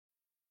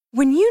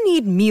When you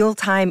need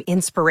mealtime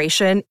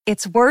inspiration,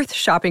 it's worth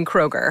shopping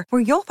Kroger,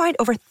 where you'll find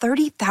over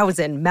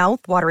 30,000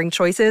 mouth-watering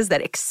choices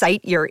that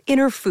excite your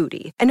inner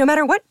foodie. And no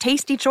matter what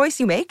tasty choice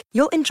you make,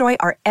 you'll enjoy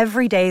our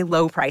everyday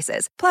low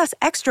prices, plus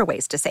extra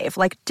ways to save,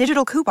 like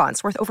digital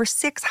coupons worth over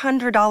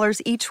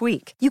 $600 each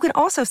week. You can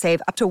also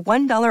save up to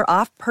 $1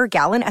 off per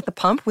gallon at the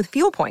pump with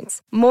fuel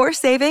points. More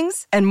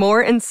savings and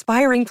more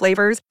inspiring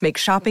flavors make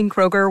shopping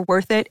Kroger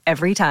worth it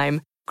every time.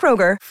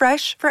 Kroger,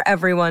 fresh for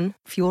everyone.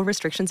 Fuel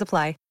restrictions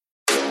apply.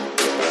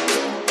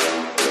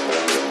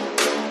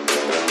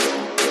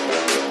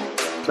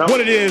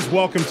 What it is,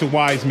 welcome to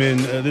Wiseman.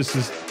 This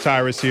is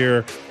Tyrus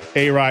here.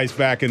 A-Rise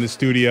back in the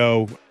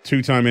studio,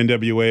 two-time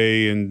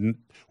NWA and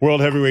World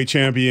Heavyweight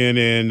Champion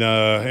and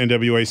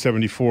NWA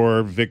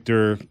 74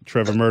 Victor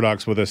Trevor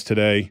Murdoch's with us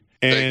today.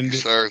 And thank you,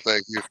 sir.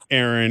 Thank you.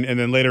 Aaron. And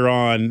then later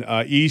on,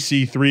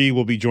 EC3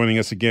 will be joining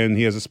us again.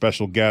 He has a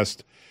special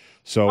guest.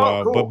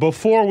 So, cool. But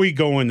before we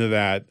go into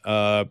that,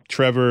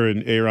 Trevor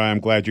and A-Rai, I'm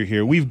glad you're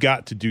here. We've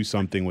got to do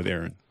something with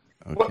Aaron.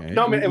 Okay.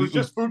 No, man, it was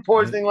just food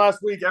poisoning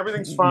last week.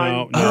 Everything's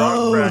fine.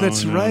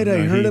 That's right. I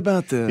heard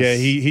about this. Yeah,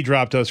 he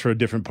dropped us for a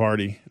different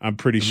party. I'm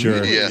pretty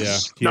sure.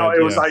 Yes. Yeah.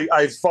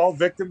 I fall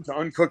victim to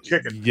uncooked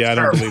chicken. Yeah, I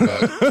don't believe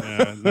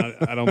that.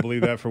 I don't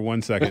believe that for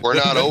 1 second. We're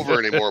not over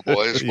anymore,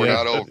 boys. We're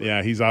not over.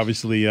 Yeah, he's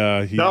obviously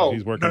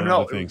he's working on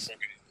other things.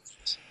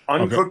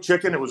 Uncooked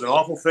chicken. It was an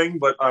awful thing,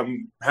 but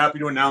I'm happy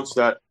to announce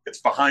that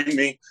it's behind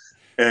me.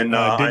 And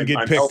didn't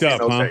get picked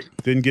up, huh?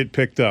 Didn't get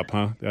picked up,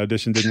 huh? The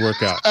audition didn't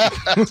work out.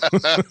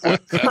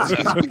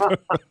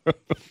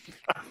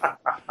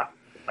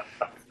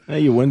 Hey,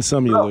 you win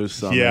some, you lose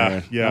some.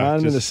 Yeah.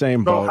 I'm in the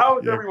same boat. So how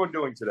is everyone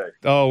doing today?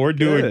 Oh, we're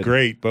doing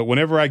great. But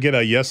whenever I get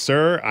a yes,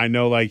 sir, I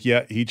know,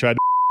 he tried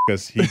to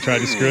us. He tried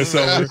to screw us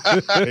over.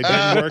 It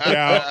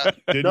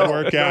didn't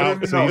work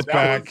out. So he's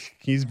back.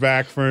 He's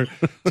back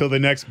till the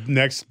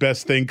next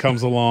best thing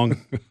comes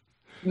along.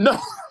 No,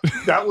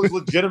 that was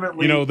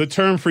legitimately. The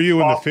term for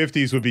you in the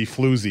 50s would be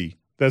floozy.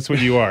 That's what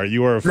you are.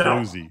 You are a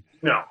floozy.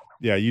 No.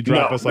 Yeah, you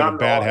drop us like a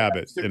bad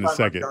habit in a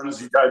second.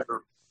 You guys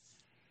are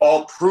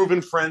all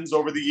proven friends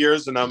over the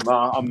years, and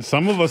I'm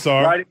some of us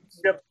are. Riding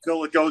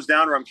till it goes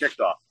down or I'm kicked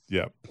off.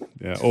 Yeah.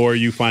 Or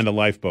you find a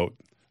lifeboat.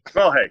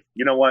 Well, hey,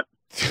 you know what?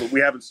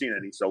 We haven't seen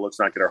any, so let's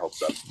not get our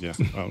hopes up. Yeah.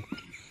 Oh.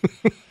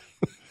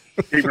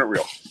 Keeping it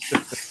real.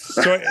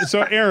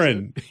 So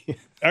Aaron,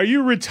 are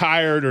you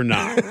retired or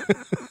not?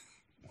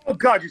 Oh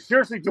God, you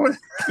seriously doing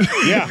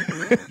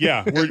it?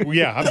 Yeah.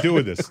 I'm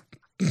doing this.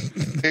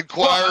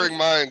 Inquiring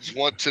minds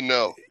want to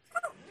know.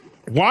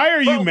 Why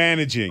are you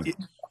managing?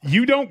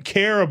 You don't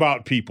care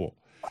about people.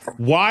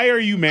 Why are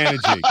you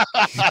managing?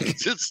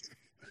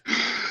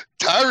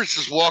 Tyrus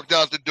just walked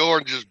out the door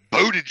and just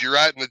booted you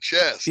right in the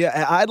chest.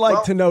 Yeah, I'd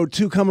like to know,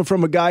 too, coming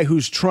from a guy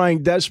who's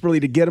trying desperately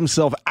to get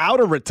himself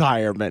out of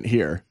retirement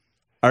here.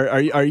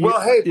 Are you?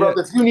 Well, hey, brother,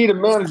 if you need a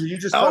manager, you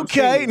just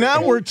okay.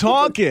 Now we're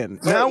talking.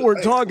 But I'm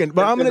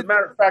gonna. As a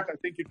matter of fact, I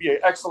think you'd be an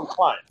excellent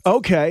client.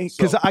 Okay,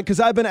 because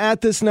I've been at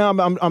this now.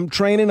 I'm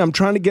training. I'm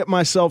trying to get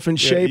myself in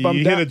shape.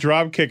 You hit a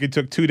drop kick. It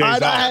took 2 days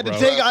off. I had to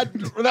take.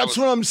 That's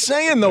what I'm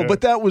saying though. Yeah.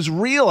 But that was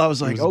real. I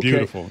was like, it was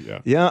beautiful.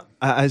 Yeah.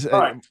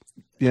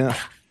 Yeah.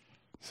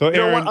 So,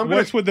 Aaron,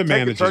 what's with the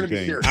managing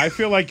thing? I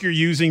feel like you're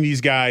using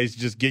these guys to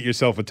just get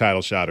yourself a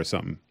title shot or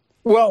something.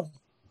 Well,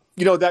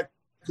 that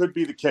could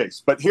be the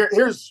case. But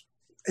here's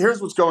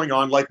what's going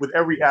on. Like with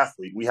every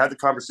athlete, we had the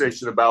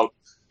conversation about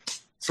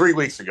 3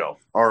 weeks ago,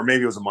 or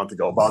maybe it was a month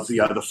ago, about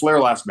the Flair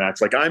last match.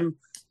 Like, I'm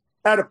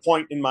at a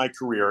point in my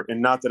career,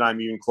 and not that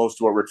I'm even close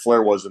to what Ric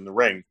Flair was in the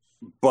ring,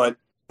 but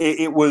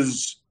it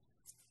was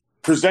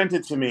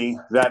presented to me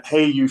that,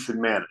 hey, you should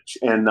manage.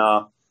 And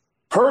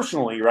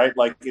personally, right,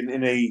 like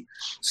in a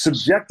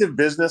subjective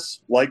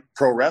business like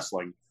pro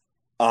wrestling,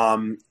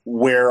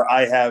 where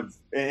I have,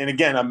 and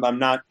again, I'm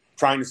not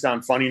trying to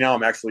sound funny now,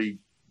 I'm actually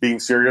being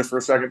serious for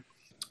a second,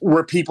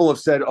 where people have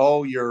said,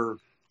 oh, you're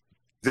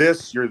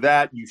this, you're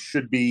that, you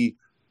should be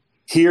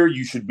here,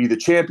 you should be the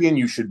champion,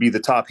 you should be the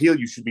top heel,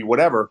 you should be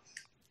whatever.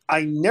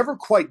 I never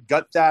quite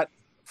got that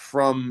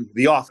from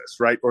the office,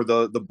 right, or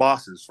the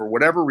bosses for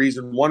whatever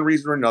reason, one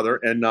reason or another.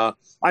 And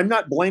I'm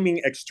not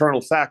blaming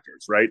external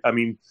factors, right? I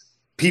mean,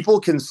 people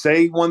can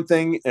say one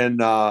thing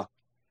and,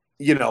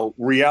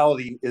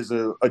 reality is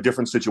a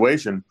different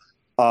situation.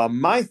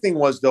 My thing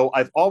was, though,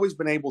 I've always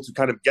been able to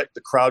kind of get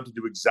the crowd to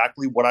do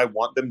exactly what I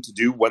want them to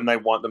do when I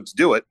want them to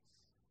do it.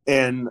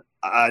 And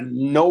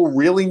no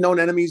really known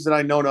enemies that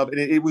I know of. And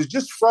it was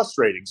just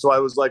frustrating. So I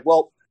was like,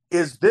 well,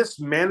 is this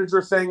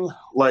manager thing,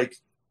 like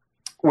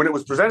when it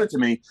was presented to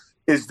me,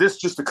 is this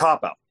just a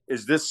cop-out?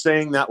 Is this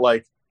saying that,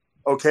 like,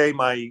 okay,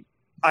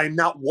 I'm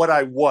not what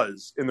I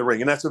was in the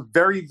ring? And that's a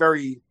very,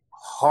 very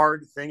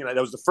hard thing. And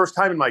that was the first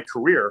time in my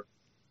career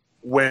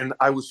when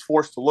I was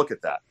forced to look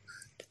at that.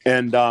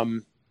 And,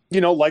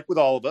 like with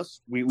all of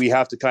us, we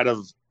have to kind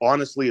of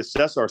honestly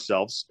assess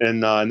ourselves.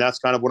 And that's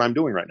kind of what I'm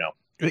doing right now.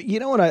 You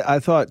know what I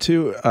thought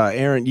too,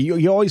 Aaron,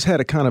 you always had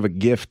a kind of a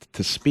gift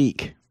to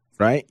speak,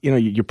 right? You know,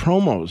 your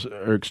promos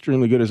are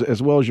extremely good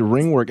as well as your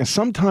ring work. And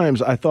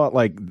sometimes I thought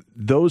like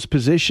those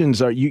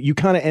positions are you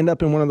kind of end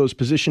up in one of those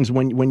positions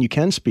when you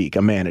can speak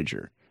a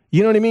manager.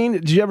 You know what I mean?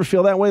 Did you ever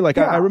feel that way? Like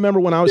I remember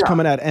when I was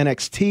coming at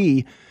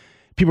NXT,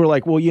 people were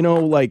like, well, you know,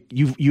 like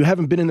you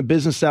haven't been in the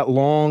business that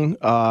long.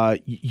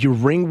 Your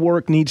ring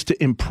work needs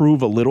to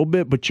improve a little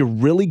bit, but you're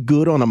really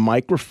good on a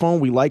microphone.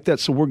 We like that,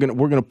 so we're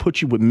gonna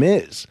put you with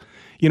Miz.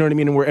 You know what I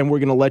mean? And we're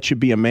gonna let you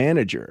be a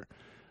manager.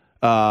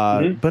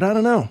 But I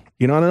don't know.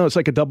 You know, I don't know. It's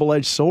like a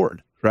double-edged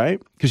sword,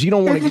 right? Because you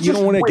don't want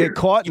to get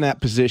caught in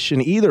that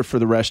position either for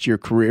the rest of your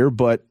career.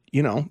 But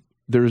you know,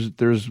 there's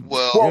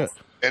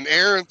and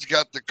Aaron's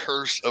got the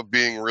curse of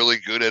being really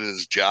good at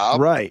his job,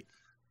 right?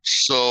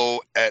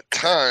 So at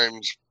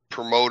times,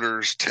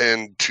 promoters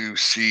tend to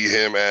see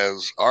him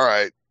as, all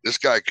right, this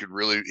guy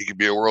he could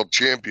be a world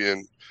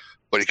champion,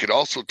 but he could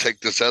also take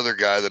this other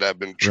guy that I've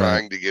been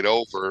trying to get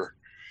over,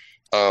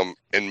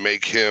 and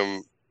make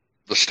him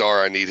the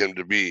star I need him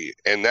to be.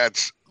 And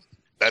that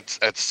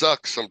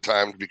sucks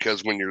sometimes,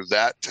 because when you're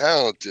that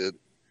talented,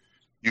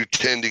 you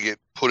tend to get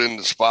put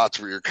into spots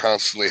where you're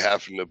constantly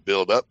having to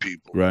build up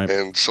people. Right.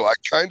 And so I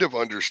kind of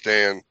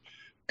understand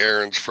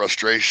Aaron's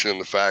frustration in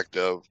the fact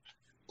of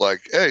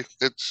like, hey,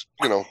 it's,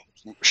 you know,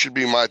 should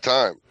be my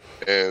time.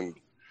 And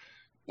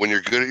when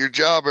you're good at your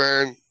job,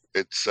 Aaron,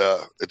 it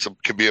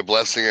can be a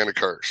blessing and a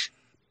curse.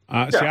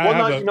 I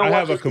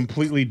have a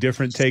completely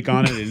different take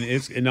on it, and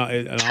it's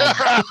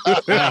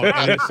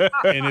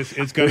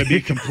going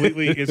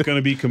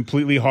to be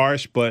completely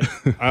harsh. But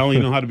I only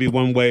know how to be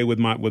one way with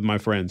my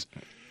friends.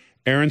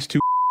 Aaron's too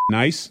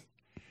nice.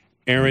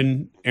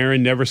 Aaron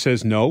never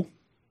says no.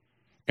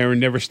 Aaron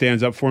never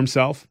stands up for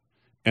himself,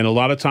 and a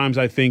lot of times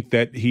I think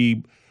that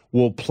he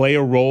will play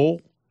a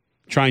role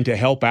trying to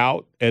help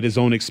out at his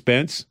own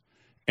expense,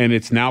 and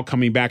it's now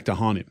coming back to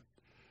haunt him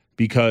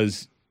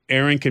because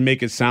Aaron can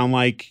make it sound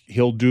like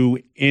he'll do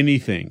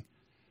anything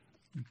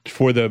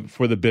for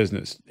the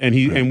business. And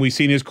we've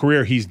seen his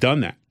career, he's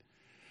done that.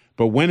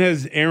 But when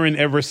has Aaron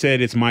ever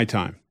said it's my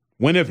time?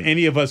 When have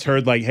any of us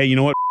heard like, hey, you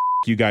know what,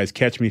 you guys,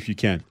 catch me if you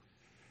can?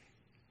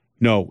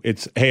 No,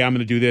 it's, hey, I'm going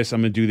to do this,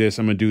 I'm going to do this,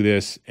 I'm going to do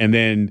this. And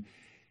then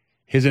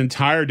his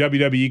entire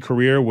WWE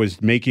career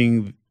was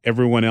making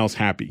everyone else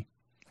happy.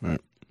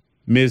 Right.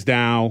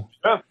 Mizdow,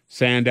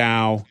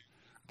 Sandow,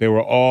 they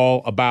were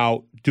all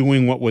about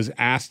doing what was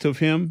asked of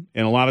him,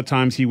 and a lot of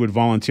times he would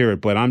volunteer it.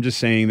 But I'm just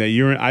saying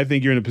that I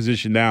think you're in a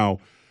position now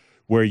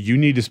where you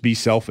need to be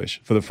selfish.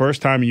 For the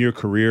first time in your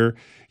career,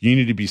 you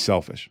need to be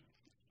selfish.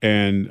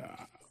 And,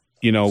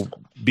 you know,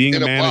 being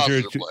in a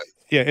manager.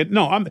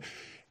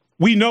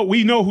 We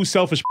know who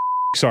selfish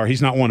are.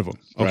 He's not one of them.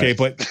 Okay. Right.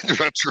 But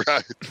That's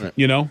right.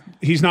 you know,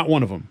 he's not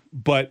one of them.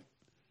 But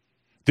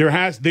there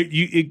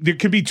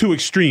could be two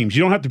extremes.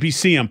 You don't have to be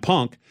CM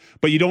Punk,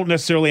 but you don't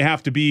necessarily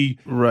have to be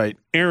right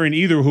Aaron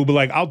either, who'll be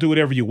like, I'll do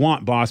whatever you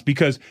want, boss,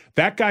 because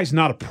that guy's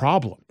not a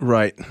problem.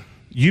 Right.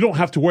 You don't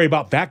have to worry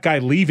about that guy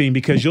leaving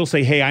because you'll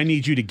say, hey, I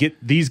need you to get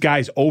these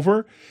guys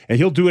over, and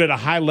he'll do it at a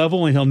high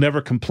level and he'll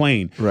never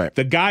complain. Right.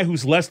 The guy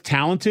who's less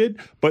talented,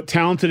 but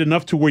talented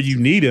enough to where you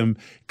need him,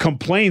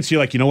 complains. So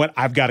you're like, you know what?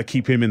 I've got to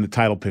keep him in the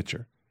title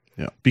picture.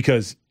 Yeah.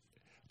 Because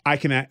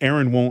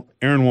Aaron won't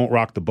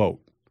rock the boat.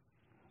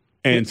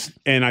 And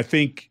I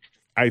think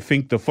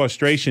the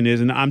frustration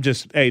is, and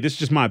this is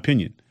just my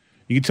opinion.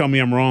 You can tell me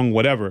I'm wrong,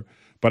 whatever,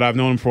 but I've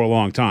known him for a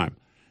long time.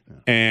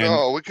 And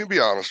no, we can be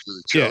honest with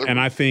each other. And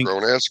I think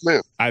grown-ass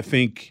men. I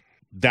think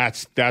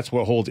that's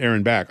what holds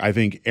Aaron back. I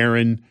think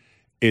Aaron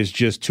is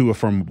just too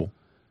affirmable.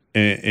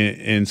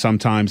 And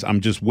sometimes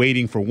I'm just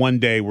waiting for one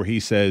day where he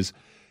says,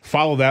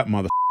 follow that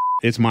mother.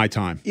 It's my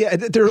time. Yeah,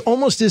 there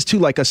almost is too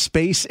like a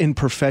space in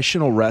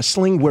professional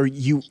wrestling where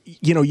you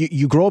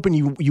grow up and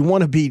you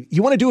want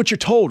to do what you're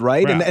told,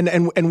 right? Right. And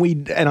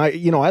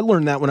I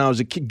learned that when I was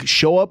a kid.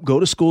 Show up,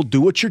 go to school,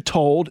 do what you're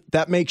told.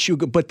 That makes you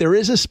good. But there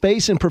is a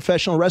space in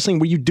professional wrestling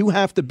where you do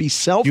have to be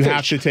selfish. You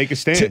have to take a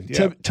stand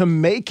to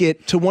make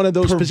it to one of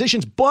those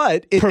positions.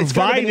 But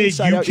provided it's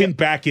kind of you can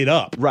back it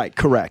up. Right,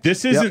 correct.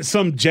 This isn't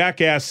some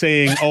jackass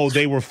saying, "Oh,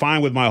 they were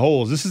fine with my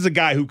holes." This is a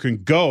guy who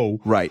can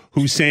go. Right.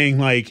 Who's saying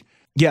like,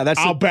 yeah,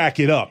 I'll back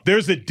it up.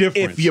 There's a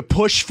difference. If you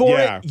push for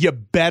it, you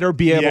better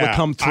be able to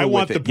come through. I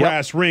want the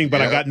brass ring,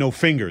 but I got no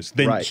fingers.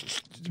 Then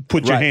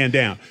put your hand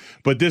down.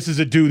 But this is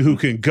a dude who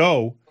can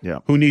go,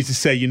 who needs to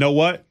say, you know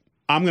what?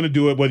 I'm going to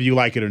do it whether you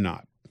like it or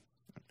not.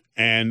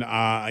 And,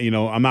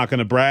 I'm not going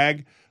to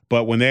brag,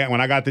 but when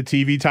I got the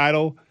TV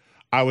title,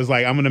 I was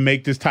like, I'm going to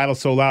make this title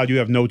so loud you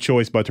have no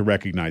choice but to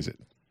recognize it.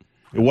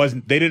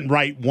 They didn't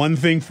write one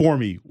thing for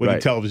me with the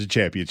television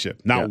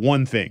championship. Not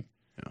one thing.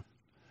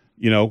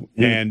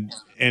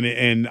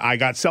 And I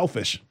got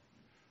selfish,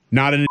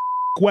 not in a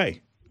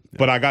way,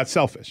 but I got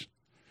selfish,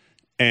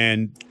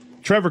 and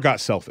Trevor got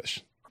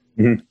selfish.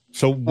 Mm-hmm.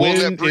 So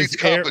when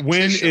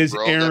is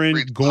Aaron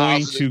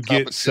going to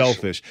get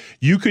selfish?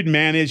 You could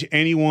manage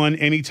anyone,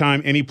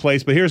 anytime, any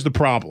place, but here's the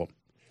problem: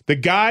 the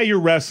guy you're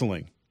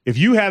wrestling. If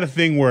you had a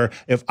thing where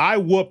if I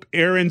whoop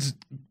Aaron's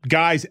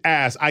guy's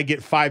ass, I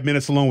get 5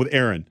 minutes alone with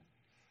Aaron.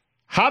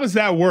 How does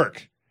that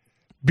work?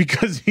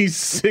 because he's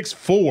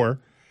 6'4".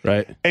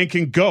 Right. And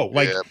can go.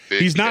 Like,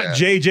 he's not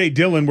JJ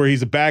Dillon where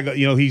he's a bag of,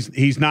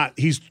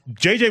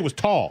 JJ was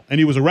tall and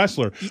he was a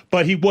wrestler,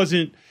 but he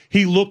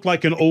looked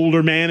like an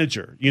older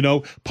manager.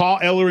 Paul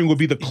Ellering would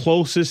be the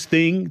closest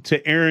thing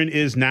to Aaron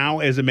is now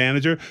as a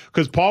manager,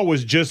 because Paul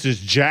was just as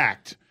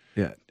jacked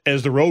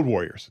as the Road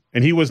Warriors,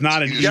 and he was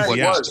not an easy out.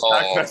 That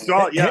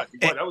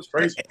was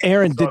crazy.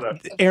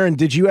 Aaron,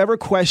 did you ever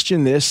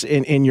question this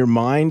in your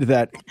mind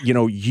that,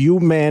 you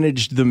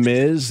managed The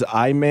Miz,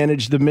 I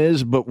managed The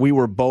Miz, but we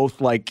were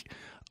both like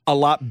a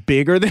lot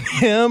bigger than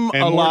him,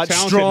 and a lot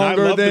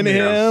stronger than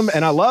him,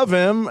 and I love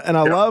him, and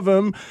I love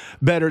him,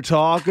 better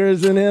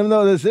talkers than him,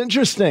 though. That's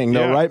interesting,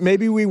 though, right?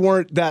 Maybe we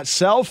weren't that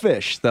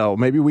selfish, though.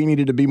 Maybe we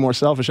needed to be more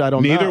selfish. I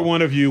don't know. Neither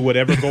one of you would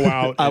ever go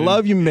out. I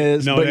love you,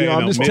 Miz, but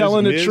I'm just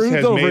telling the truth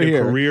has over made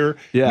here. A career.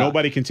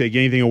 Nobody can take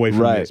anything away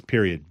from Miz,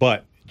 period.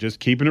 But just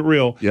keeping it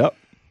real,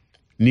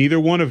 neither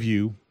one of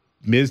you,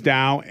 Miz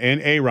Dow and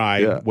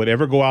A-Ride, would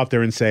ever go out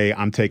there and say,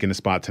 I'm taking the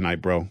spot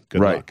tonight, bro. Good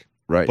luck.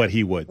 Right. But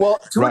he would. Well,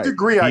 to a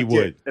degree, I would.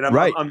 did. And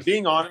I'm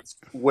being honest,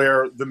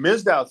 where the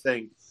Mizdow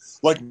thing,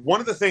 like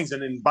one of the things,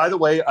 and by the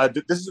way,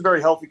 this is a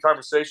very healthy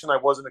conversation. I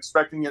wasn't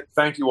expecting it.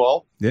 Thank you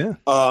all. Yeah.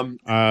 I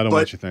don't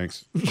want your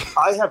thanks.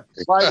 I have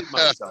prided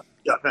myself.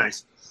 Yeah,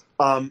 thanks.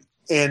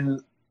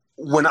 And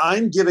when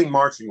I'm giving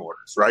marching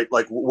orders, right,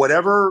 like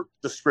whatever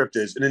the script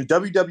is, and in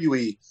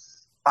WWE,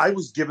 I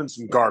was given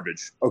some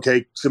garbage,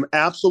 okay? Some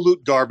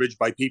absolute garbage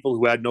by people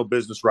who had no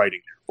business writing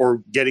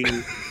or getting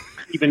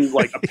even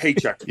like a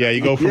paycheck. Yeah,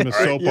 you go from a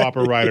soap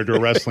opera writer to a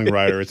wrestling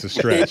writer. It's a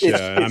stretch.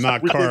 I'm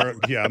not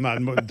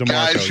DeMarco.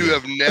 Guys who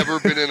have never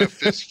been in a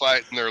fist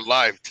fight in their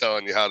life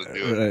telling you how to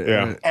do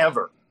it.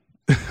 Ever.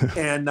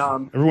 And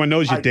everyone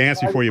knows you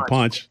dance before you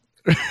punch.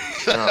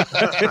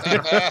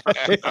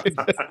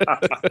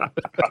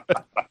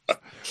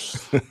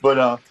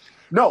 But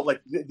no, like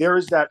there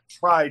is that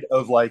pride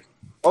of like,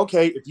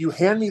 okay, if you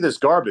hand me this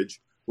garbage,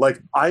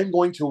 like I'm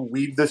going to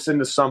weave this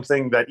into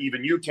something that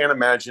even you can't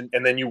imagine,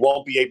 and then you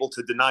won't be able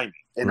to deny me.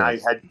 And I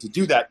had to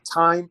do that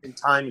time and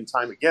time and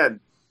time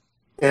again.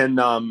 And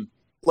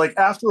like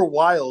after a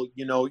while,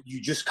 you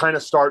just kind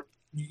of start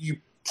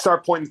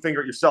pointing the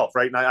finger at yourself,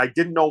 right? And I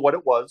didn't know what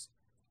it was.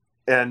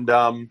 And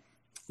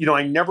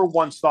I never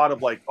once thought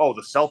of like, oh,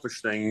 the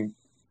selfish thing,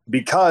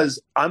 because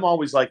I'm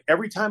always like,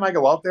 every time I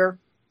go out there,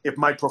 if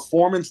my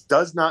performance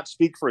does not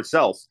speak for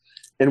itself,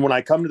 and when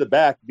I come to the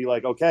back, be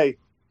like, okay,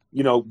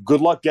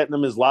 good luck getting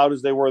them as loud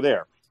as they were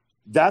there.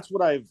 That's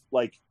what I've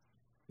like,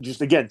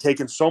 just again,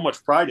 taken so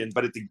much pride in.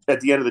 But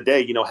at the end of the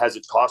day, has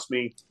it cost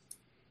me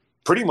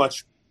pretty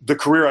much the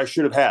career I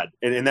should have had?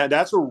 And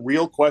that's a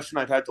real question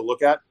I've had to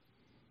look at.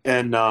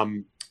 And,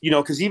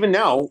 because even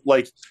now,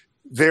 like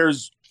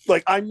there's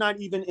like, I'm not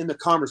even in the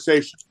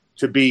conversation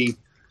to be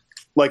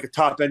like a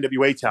top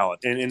NWA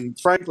talent. And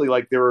frankly,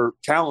 like there are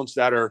talents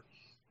that are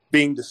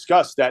being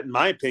discussed that, in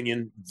my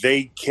opinion,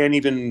 they can't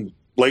even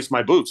lace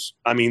my boots.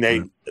 I mean,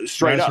 they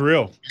straight That's up.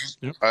 real.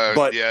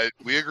 But yeah,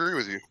 we agree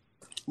with you.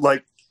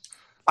 Like,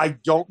 I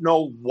don't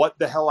know what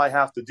the hell I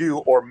have to do,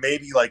 or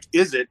maybe like,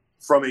 is it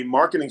from a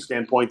marketing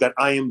standpoint that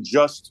I am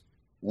just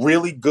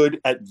really good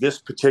at this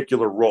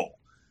particular role?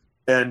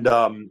 And,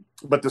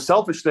 but the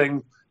selfish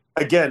thing,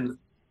 again,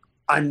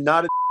 I'm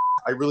not,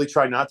 I really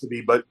try not to be,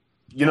 but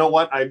you know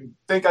what? I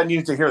think I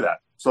needed to hear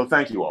that. So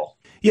thank you all.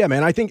 Yeah,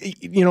 man. I think,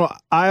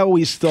 I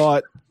always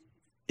thought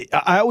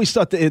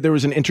that there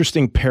was an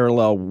interesting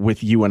parallel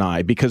with you and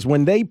I, because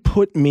when they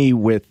put me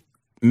with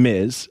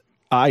Miz,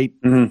 I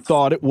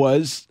thought it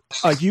was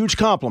a huge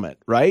compliment,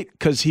 right?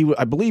 Because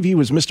I believe he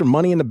was Mr.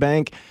 Money in the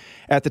Bank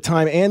at the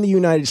time and the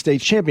United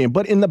States champion.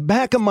 But in the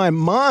back of my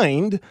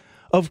mind,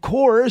 of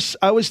course,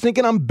 I was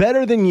thinking I'm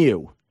better than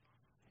you.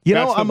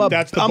 I'm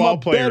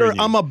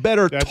a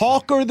better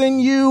talker than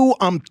you.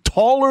 I'm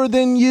taller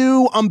than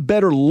you. I'm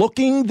better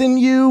looking than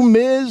you,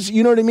 Miz.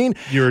 You know what I mean?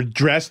 You're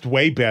dressed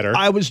way better.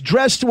 I was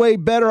dressed way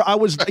better. I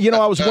was,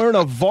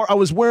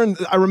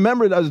 I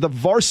remember it as the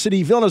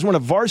varsity villain. I was wearing a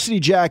varsity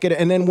jacket.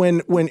 And then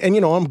when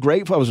I'm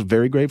grateful. I was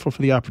very grateful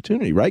for the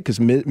opportunity, right? Because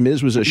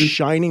Miz was a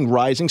shining,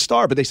 rising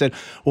star. But they said,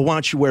 well, why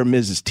don't you wear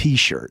Miz's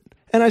t-shirt?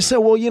 And I said,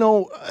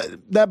 well,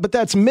 but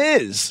that's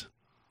Miz.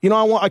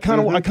 I kind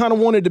of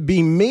wanted to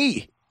be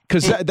me.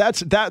 Because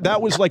that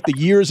was like the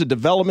years of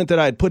development that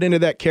I had put into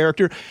that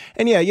character,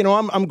 and yeah,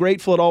 I'm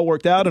grateful it all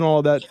worked out and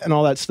all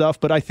that stuff.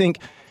 But I think,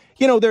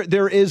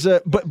 there is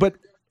a but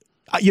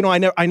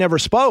I never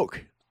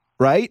spoke,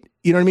 right?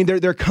 You know what I mean?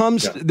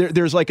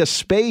 There's like a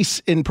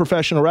space in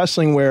professional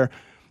wrestling where,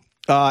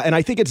 and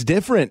I think it's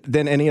different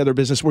than any other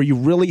business where you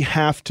really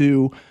have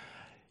to.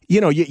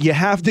 You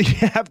have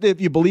to,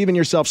 if you believe in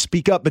yourself,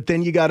 speak up, but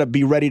then you got to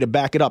be ready to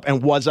back it up.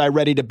 And was I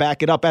ready to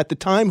back it up at the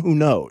time? Who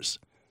knows?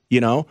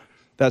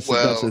 That's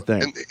the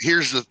thing. And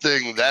here's the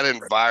thing: that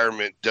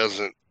environment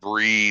doesn't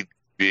breed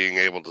being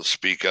able to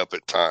speak up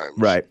at times.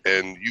 Right.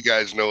 And you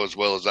guys know as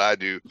well as I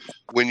do,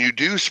 when you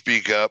do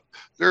speak up,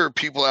 there are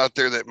people out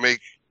there that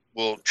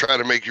will try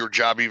to make your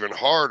job even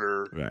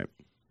harder. Right.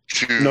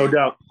 No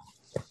doubt.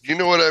 You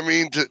know what I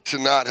mean? To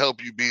not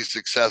help you be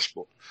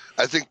successful.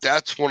 I think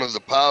that's one of the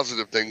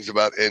positive things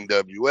about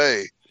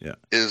NWA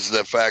is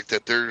the fact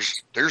that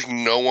there's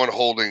no one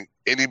holding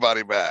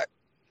anybody back.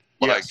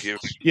 Yes.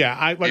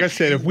 Like I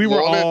said, if we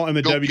were all in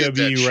the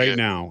WWE right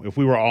now, if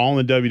we were all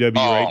in the WWE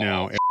right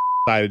now and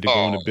decided to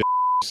go into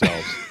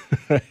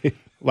themselves,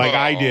 like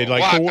I did,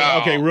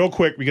 okay, real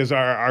quick, because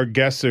our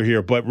guests are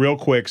here, but real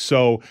quick.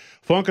 So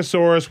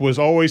Funkasaurus was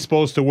always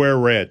supposed to wear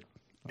red,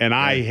 and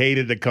I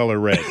hated the color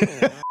red.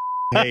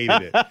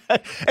 Hated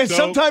it. And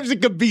sometimes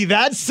it could be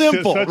that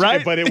simple,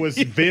 right? But it was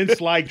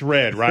Vince liked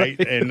red, right?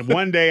 And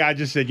one day I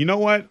just said, you know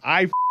what?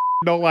 I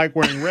don't like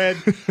wearing red.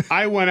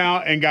 I went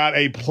out and got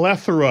a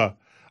plethora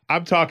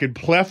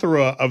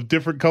of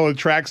different colored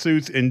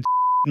tracksuits and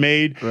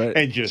made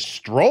and just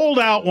strolled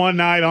out one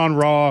night on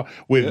Raw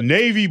with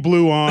navy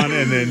blue on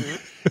and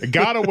then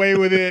got away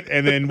with it.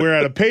 And then we're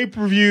at a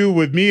pay-per-view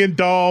with me and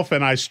Dolph,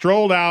 and I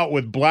strolled out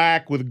with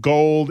black with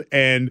gold,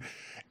 and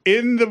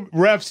in the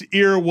ref's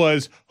ear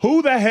was,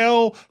 who the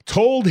hell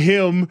told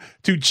him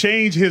to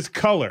change his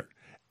color?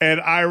 And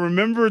I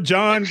remember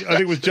I think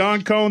it was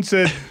John Cone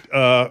said,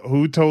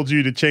 who told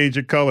you to change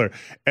your color?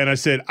 And I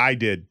said, I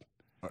did.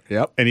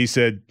 Yep. And he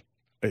said,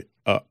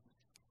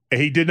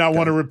 he did not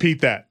want to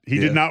repeat that. He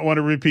did not want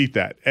to repeat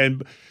that.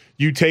 And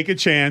you take a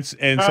chance,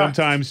 and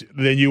sometimes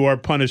then you are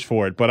punished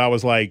for it. But I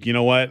was like, you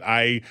know what?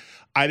 I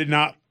did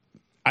not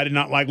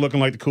like looking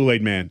like the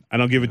Kool-Aid Man. I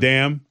don't give a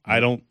damn. I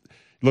don't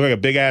look like a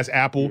big ass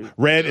apple.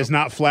 Red is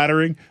not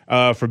flattering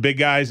for big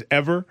guys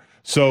ever.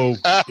 So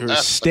you're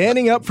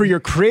standing up for your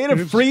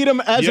creative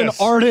freedom as an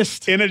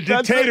artist in a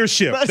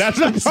dictatorship. That's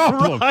the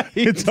problem. Right.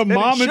 It's a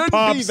mom and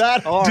pop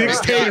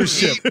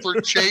dictatorship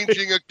for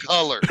changing a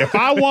color. If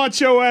I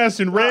want your ass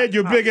in red,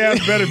 your big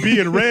ass better be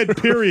in red.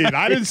 Period.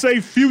 I didn't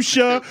say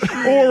fuchsia,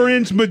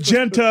 orange,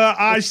 magenta.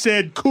 I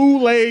said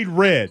Kool-Aid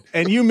red.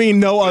 And you mean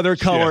no other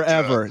color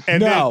ever?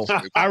 And no.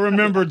 I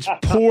remember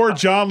poor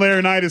John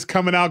Laurinaitis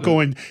coming out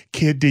going,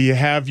 "Kid, do you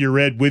have your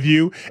red with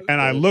you?"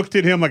 And I looked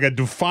at him like a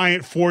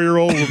defiant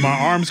 4-year-old with my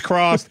arms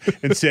crossed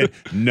and said,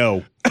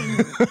 "No,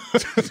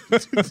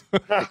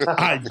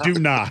 I do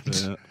not."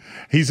 Yeah.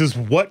 He says,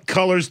 "What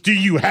colors do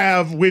you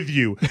have with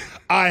you?"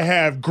 "I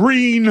have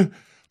green,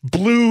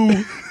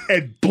 blue,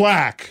 and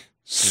black,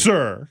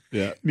 sir."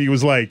 Yeah. And he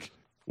was like,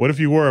 "What if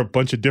you wore a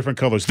bunch of different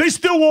colors?" "They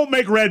still won't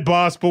make red,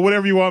 boss, but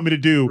whatever you want me to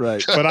do.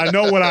 Right. But I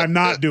know what I'm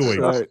not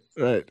doing."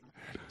 Right.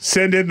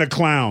 Send in the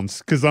clowns,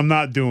 because I'm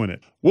not doing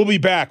it. We'll be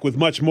back with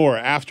much more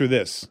after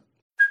this.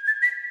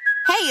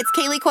 Hey, it's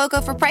Kaylee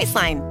Cuoco for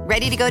Priceline.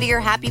 Ready to go to your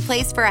happy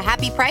place for a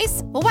happy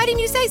price? Well, why didn't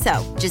you say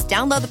so? Just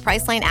download the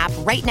Priceline app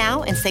right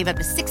now and save up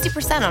to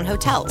 60% on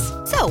hotels.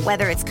 So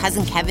whether it's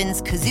Cousin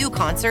Kevin's Kazoo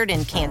Concert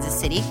in Kansas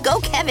City, go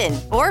Kevin,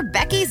 or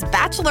Becky's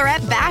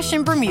Bachelorette Bash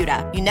in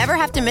Bermuda, you never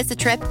have to miss a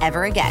trip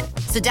ever again.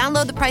 So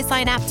download the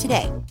Priceline app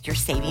today. Your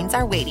savings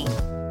are waiting.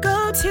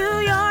 Go to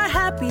your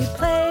happy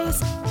place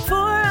for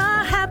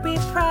a happy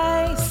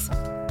price.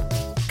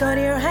 Go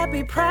to your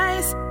happy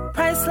price,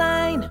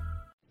 Priceline.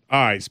 All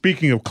right,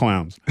 speaking of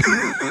clowns,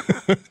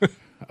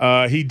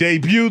 he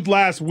debuted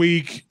last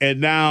week,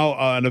 and now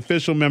an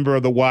official member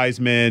of the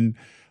Wise Men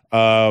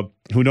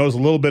who knows a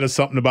little bit of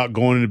something about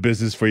going into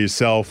business for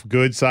yourself,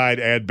 good side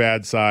and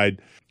bad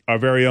side, our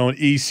very own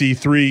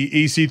EC3.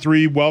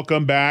 EC3,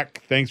 welcome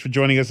back. Thanks for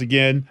joining us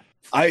again.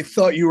 I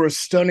thought you were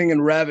stunning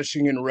and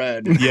ravishing in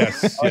red.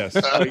 Yes.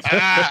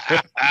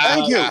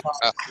 Thank you.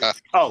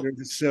 Oh,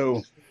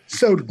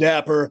 so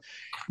dapper.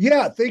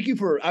 Yeah, thank you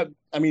for, I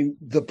mean,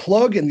 the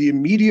plug and the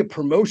immediate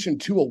promotion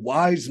to a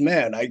wise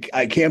man. I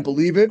can't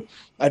believe it.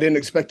 I didn't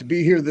expect to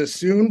be here this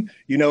soon.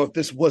 You know, if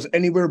this was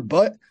anywhere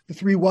but the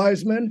Three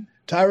Wise Men,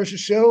 Tyrus's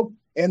show,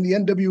 and the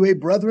NWA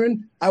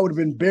Brethren, I would have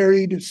been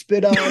buried,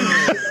 spit on.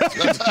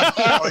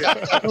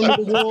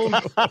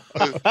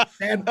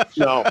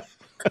 No.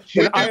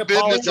 We do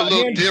business a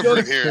little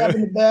different here.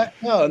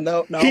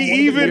 No.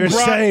 He even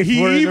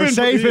we're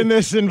safe in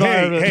this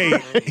environment. Hey,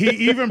 he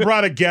even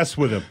brought a guest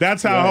with him.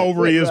 That's how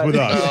over he is with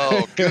us.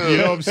 Oh, good. You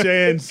know what I'm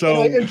saying?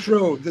 So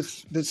intro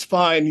this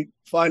fine,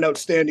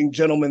 outstanding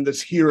gentleman,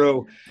 this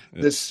hero,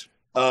 this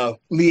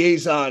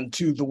liaison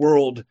to the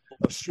world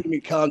of streaming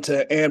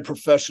content and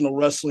professional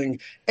wrestling.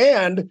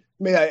 And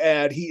may I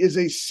add, he is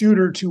a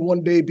suitor to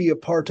one day be a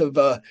part of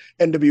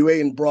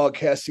NWA and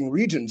broadcasting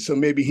region. So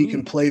maybe he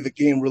can play the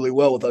game really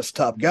well with us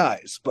top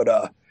guys. But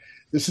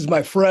this is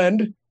my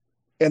friend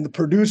and the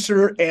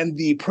producer and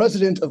the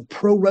president of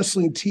Pro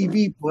Wrestling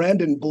TV,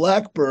 Brandon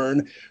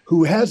Blackburn,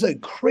 who has a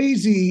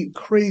crazy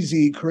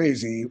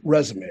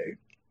resume.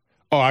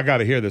 Oh, I got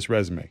to hear this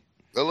resume.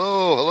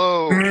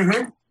 Hello.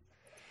 Mm-hmm.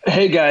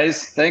 Hey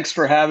guys, thanks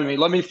for having me.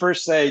 Let me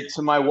first say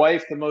to my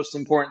wife, the most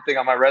important thing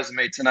on my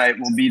resume tonight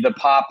will be the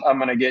pop I'm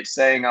going to get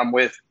saying I'm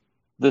with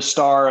the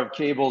star of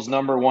cable's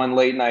 #1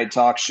 late night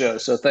talk show.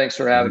 So thanks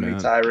for having me,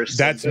 Tyrus.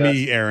 That's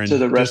me, Aaron. To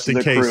the rest just in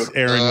of the case crew.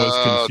 Aaron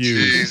was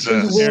confused.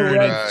 Aaron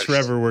and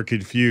Trevor were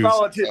confused.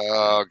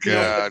 Oh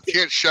God,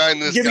 can't shine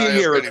this guy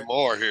up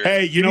anymore here.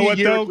 Hey, you know what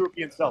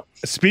though?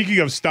 Speaking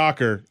of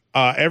Stalker,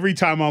 every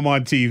time I'm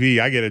on TV,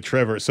 I get a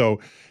Trevor. So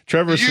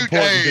Trevor's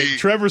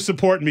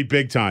supporting me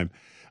big time.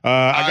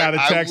 I got a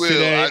text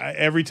today.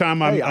 Every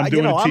time I'm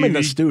doing TV. I'm in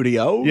the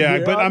studio. Yeah,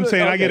 but I'm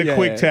saying I get a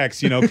quick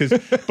text,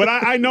 but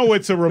I know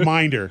it's a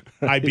reminder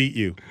I beat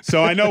you.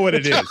 So I know what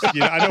it is.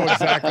 I know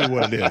exactly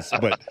what it is.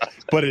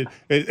 But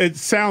it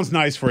sounds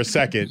nice for a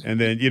second.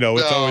 And then,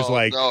 it's always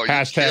like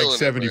hashtag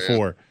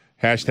 74.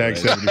 Hashtag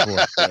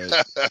 74.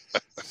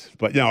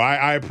 But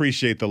I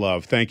appreciate the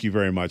love. Thank you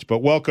very much. But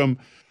welcome.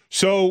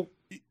 So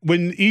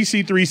when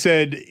EC3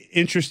 said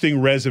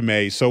interesting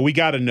resume, so we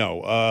got to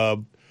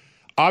know.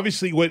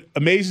 Obviously, what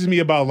amazes me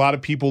about a lot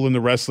of people in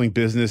the wrestling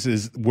business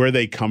is where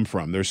they come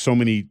from. There's so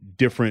many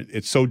different,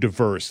 it's so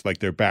diverse, like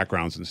their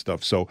backgrounds and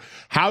stuff. So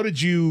how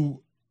did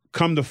you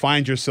come to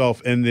find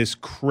yourself in this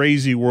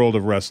crazy world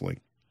of wrestling?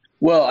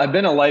 Well, I've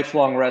been a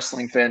lifelong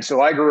wrestling fan.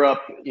 So I grew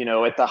up,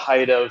 at the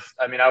height of,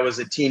 I was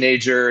a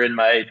teenager in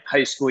my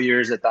high school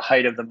years at the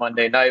height of the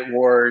Monday Night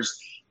Wars.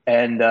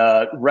 And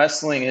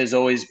wrestling has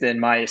always been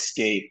my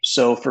escape.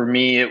 So for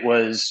me, it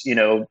was,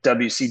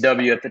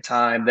 WCW at the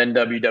time, then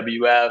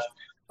WWF.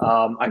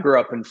 I grew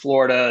up in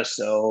Florida,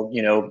 so,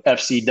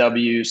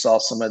 FCW, saw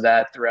some of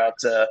that throughout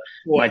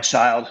my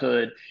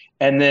childhood.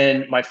 And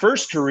then my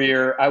first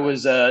career, I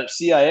was a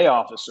CIA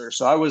officer.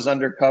 So I was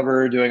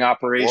undercover doing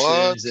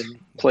operations in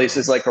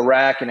places like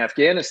Iraq and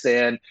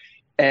Afghanistan.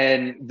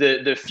 And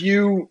the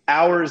few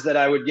hours that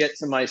I would get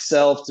to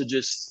myself to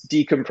just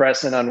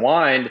decompress and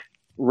unwind,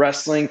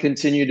 wrestling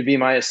continued to be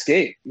my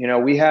escape.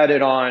 We had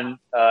it on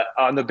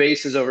the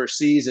bases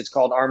overseas. It's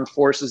called Armed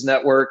Forces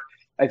Network.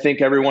 I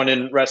think everyone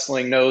in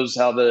wrestling knows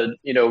how the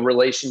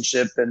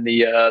relationship and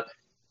the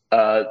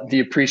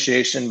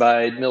appreciation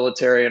by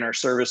military and our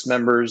service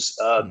members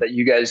that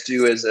you guys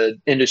do as an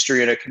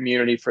industry and a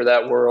community for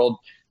that world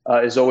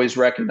is always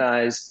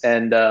recognized.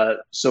 And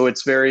so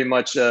it's very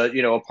much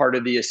a part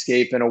of the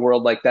escape in a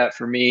world like that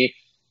for me.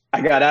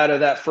 I got out of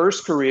that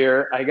first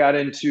career. I got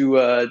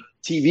into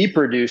TV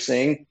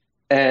producing,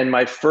 and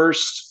my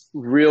first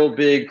real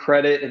big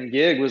credit and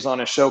gig was on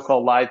a show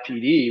called Live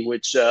PD,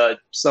 which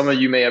some of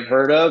you may have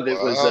heard of.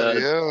 It was,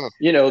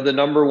 the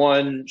number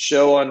one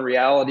show on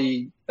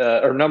reality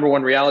or number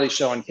one reality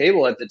show on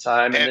cable at the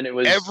time. And then it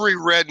was every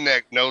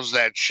redneck knows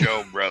that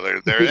show, brother.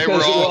 They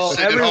were all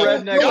sitting every home.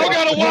 redneck Y'all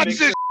gotta watch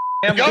this.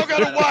 Y'all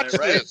gotta watch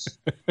this.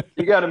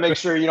 You got to make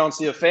sure you don't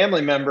see a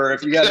family member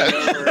if you got to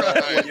know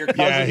what your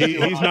cousin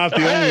he's not the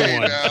only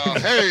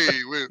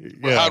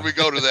one. How'd we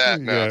go to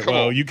that now? Come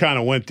on. You kind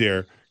of went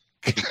there.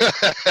 I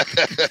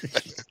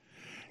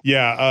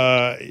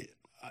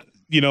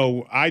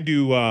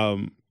do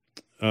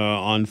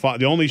on Fox.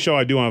 The only show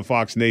I do on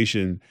Fox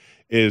Nation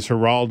is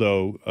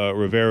Geraldo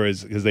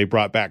Rivera's, because they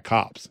brought back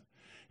Cops.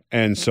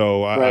 And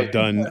so I've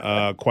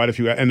done quite a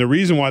few. And the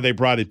reason why they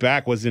brought it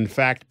back was, in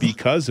fact,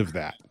 because of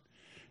that.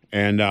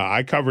 And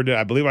I covered it.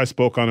 I believe I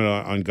spoke on it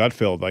on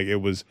Gutfeld. Like, it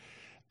was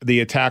the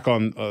attack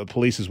on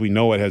police as we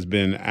know it has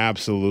been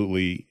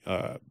absolutely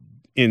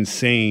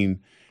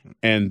insane.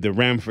 And the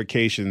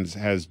ramifications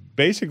is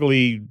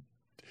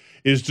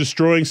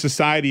destroying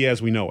society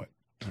as we know it.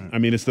 I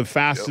mean, it's the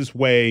fastest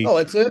way. Oh,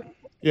 that's it?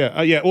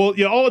 Yeah. Well,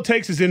 all it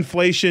takes is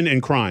inflation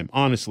and crime,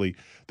 honestly.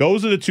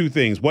 Those are the two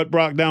things. What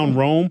brought down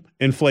Rome?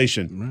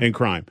 Inflation and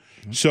crime.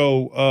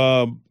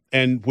 So,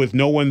 and with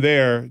no one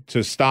there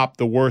to stop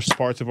the worst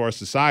parts of our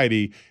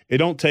society, it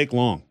don't take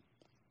long.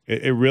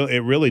 It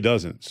really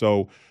doesn't.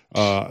 So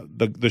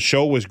the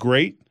show was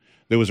great.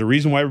 There was a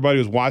reason why everybody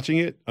was watching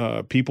it.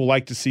 People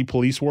like to see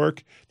police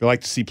work. They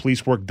like to see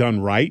police work done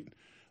right.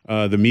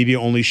 The media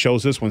only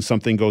shows us when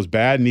something goes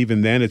bad, and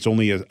even then, it's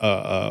only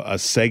a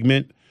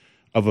segment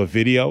of a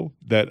video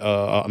that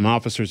an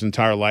officer's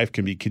entire life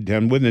can be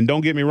condemned with. And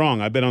don't get me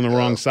wrong, I've been on the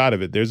wrong side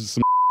of it. There's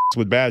some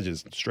with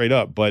badges, straight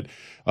up, but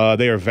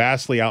they are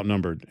vastly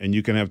outnumbered, and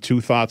you can have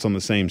two thoughts on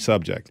the same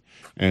subject.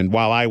 And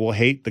while I will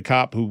hate the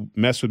cop who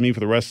messed with me for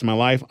the rest of my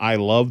life, I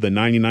love the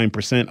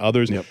 99%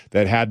 others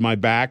that had my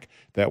back,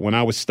 that when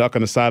I was stuck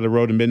on the side of the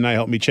road at midnight,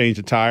 helped me change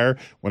the tire.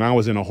 When I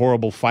was in a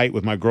horrible fight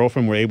with my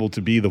girlfriend, were able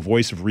to be the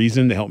voice of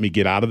reason to help me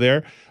get out of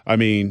there. I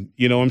mean,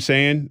 you know what I'm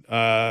saying?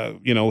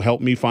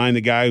 Help me find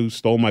the guy who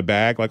stole my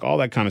bag, like all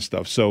that kind of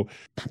stuff. So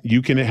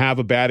you can have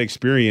a bad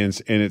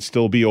experience and it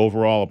still be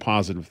overall a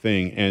positive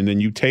thing. And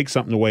then you take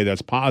something away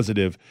that's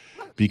positive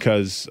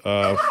because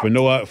for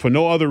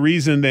no other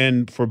reason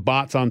than for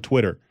bots on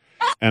Twitter.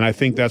 And I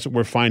think that's what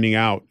we're finding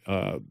out.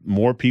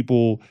 More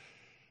people,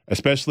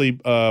 especially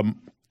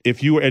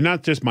if you, and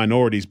not just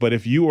minorities, but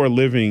if you are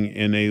living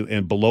in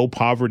a below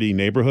poverty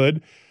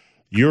neighborhood,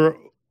 your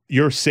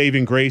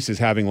saving grace is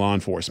having law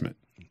enforcement,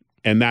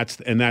 and that's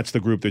the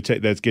group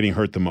that's getting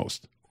hurt the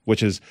most.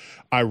 Which is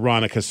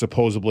ironic, because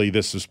supposedly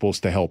this is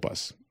supposed to help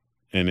us,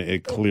 and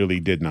it clearly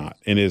did not,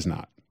 and is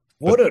not.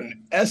 What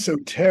an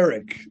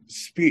esoteric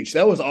speech!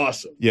 That was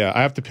awesome. Yeah,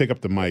 I have to pick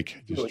up the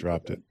mic. Just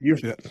dropped it.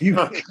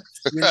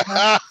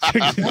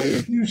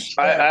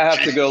 I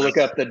have to go look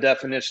up the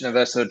definition of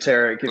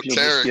esoteric. If you'll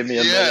just give me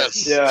a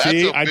minute. Yeah.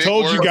 See, I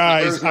told you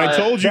guys.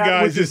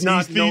 It's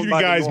these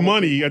guys'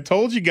 money. I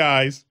told you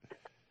guys.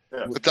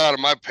 It's out of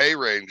my pay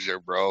range there,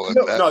 bro.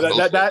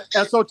 That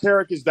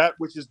esoteric is that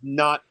which is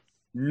not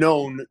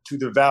known to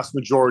the vast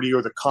majority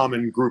or the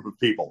common group of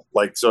people.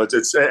 Like, so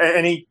it's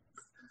any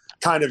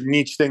kind of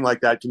niche thing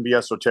like that can be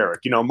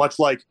esoteric. You know, much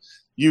like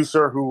you,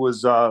 sir, who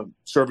was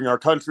serving our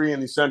country in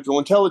the Central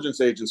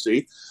Intelligence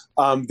Agency,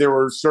 there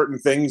were certain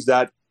things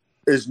that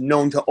is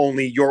known to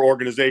only your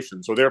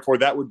organization. So therefore,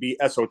 that would be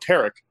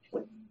esoteric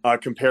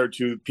compared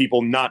to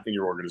people not in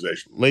your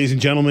organization. Ladies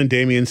and gentlemen,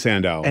 Damian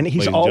Sandow. And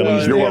he's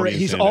always there.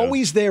 He's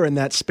always there in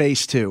that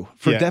space too.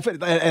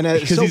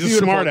 Because he's a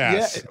smart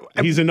ass.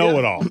 Yeah. He's a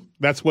know-it-all.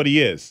 That's what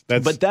he is.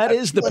 But that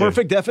is the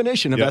perfect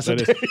definition of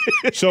esoteric.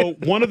 So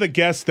one of the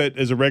guests that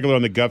is a regular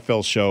on the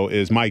Gutfeld show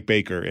is Mike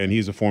Baker, and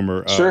he's a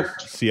former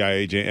CIA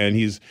agent, and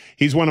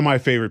he's one of my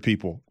favorite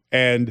people.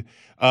 And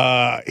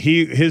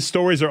his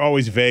stories are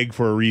always vague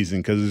for a reason,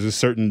 because there's a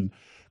certain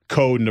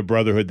code in the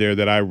brotherhood there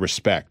that I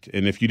respect.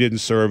 And if you didn't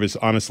serve, it's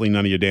honestly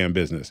none of your damn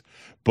business.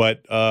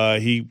 But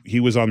he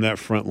was on that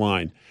front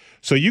line.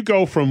 So you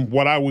go from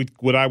what I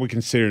would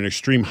consider an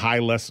extreme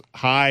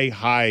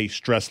high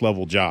stress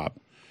level job,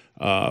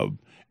 and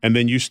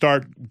then you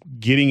start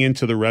getting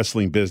into the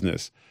wrestling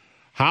business.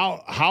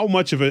 How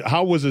much of it?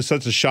 How was it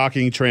such a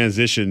shocking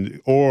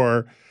transition?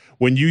 Or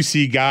when you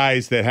see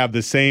guys that have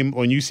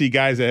when you see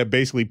guys that have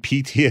basically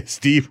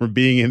PTSD from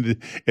being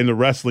in the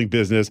wrestling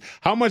business,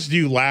 how much do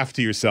you laugh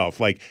to yourself?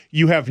 Like,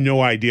 you have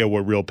no idea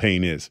what real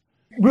pain is.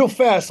 Real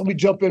fast, let me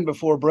jump in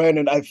before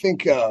Brandon. I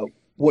think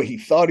what he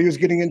thought he was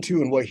getting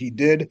into and what he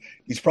did,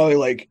 he's probably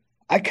like,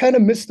 I kind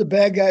of miss the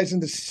bad guys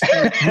in the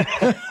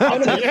I'll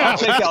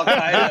take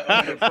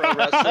Al-Qaeda over the pro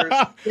wrestlers.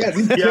 Yeah,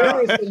 these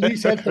terrorists at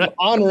least had some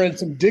honor and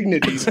some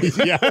dignity.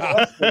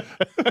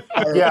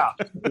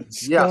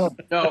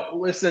 No,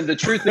 listen, the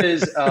truth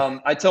is,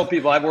 I tell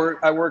people I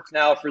work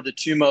now for the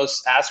two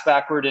most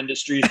ass-backward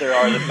industries there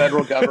are, the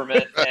federal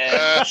government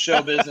and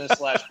show business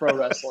 / pro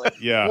wrestling.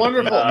 Yeah.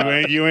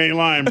 Wonderful. You ain't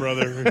lying,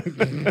 brother.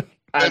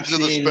 Ends of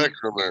the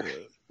spectrum there.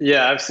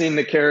 Yeah, I've seen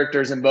the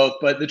characters in both,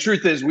 but the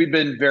truth is we've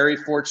been very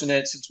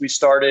fortunate since we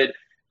started.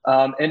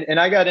 And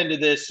I got into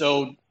this.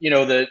 So,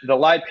 the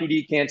live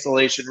PD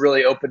cancellation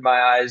really opened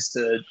my eyes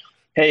to,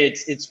 hey,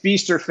 it's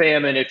feast or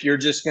famine if you're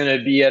just going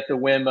to be at the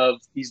whim of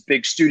these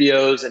big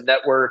studios and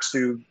networks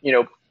who,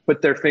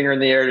 put their finger in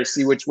the air to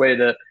see which way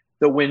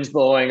the wind's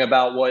blowing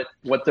about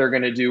what they're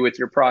going to do with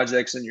your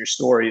projects and your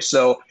stories.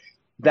 So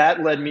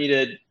that led me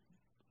to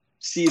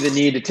see the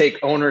need to take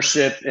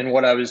ownership in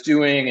what I was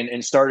doing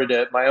and started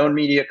my own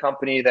media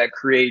company that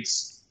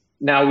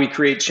now we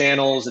create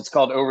channels. It's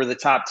called Over the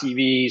Top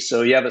TV.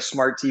 So you have a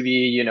smart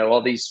TV,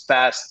 all these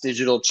fast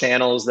digital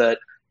channels that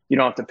you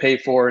don't have to pay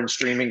for, and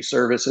streaming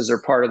services are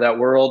part of that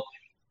world.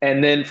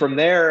 And then from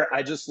there,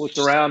 I just looked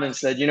around and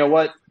said, you know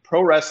what?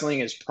 Pro wrestling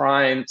is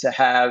primed to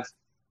have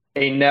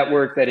a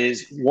network that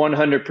is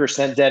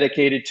 100%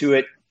 dedicated to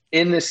it,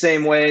 in the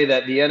same way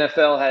that the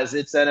NFL has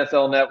its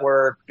NFL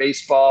network,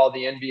 baseball,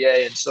 the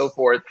NBA, and so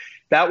forth.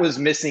 That was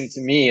missing to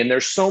me. And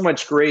there's so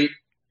much great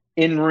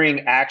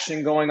in-ring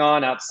action going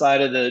on outside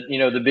of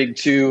the big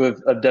two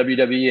of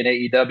WWE and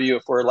AEW,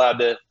 if we're allowed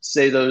to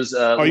say those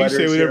letters. You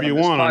say whatever you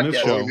want on this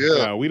show.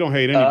 Yeah, we don't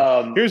hate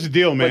any. Here's the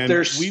deal, man.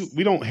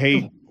 We don't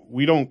hate.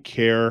 We don't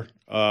care.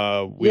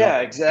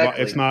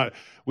 Exactly. It's not.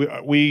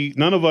 We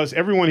none of us.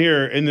 Everyone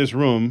here in this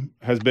room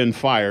has been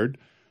fired.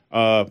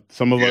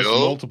 Some of us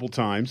multiple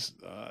times,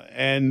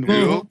 and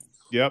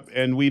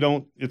and we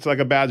don't. It's like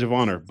a badge of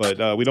honor,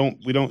 but we don't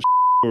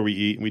where we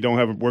eat.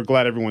 We're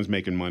glad everyone's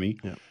making money.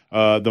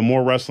 Yeah. The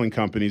more wrestling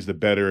companies, the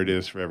better it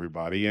is for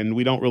everybody, and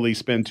we don't really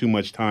spend too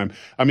much time.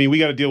 I mean, we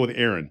got to deal with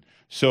Aaron,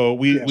 so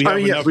we have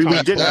enough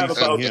time did have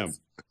about him.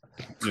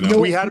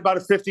 We had about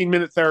a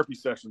 15-minute therapy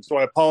session, so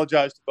I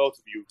apologize to both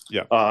of you.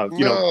 Yeah,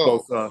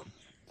 both. But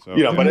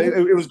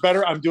it was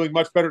better. I'm doing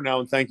much better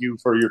now, and thank you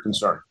for your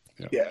concern.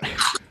 Yeah.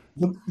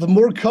 The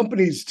more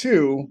companies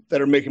too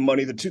that are making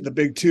money, the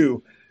big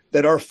two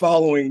that are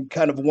following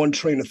kind of one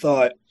train of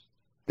thought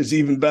is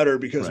even better,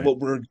 because what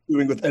we're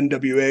doing with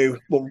NWA,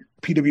 what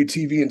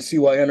PWTV and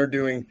CYN are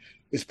doing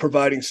is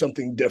providing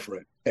something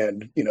different.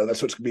 And,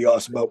 that's what's going to be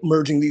awesome about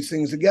merging these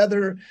things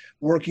together,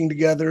 working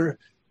together.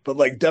 But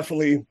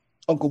definitely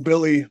Uncle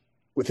Billy,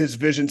 with his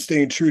vision,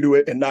 staying true to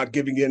it and not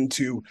giving in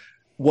to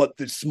what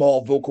the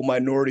small vocal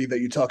minority that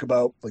you talk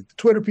about, like the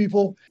Twitter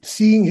people,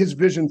 seeing his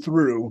vision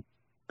through,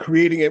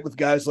 creating it with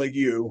guys like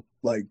you,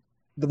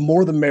 the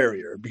more the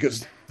merrier,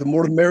 because the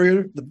more the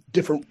merrier, the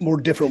more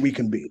different we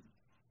can be.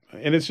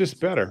 And it's just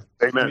better.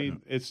 Amen. I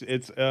mean, it's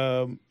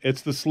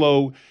the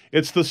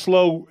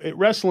slow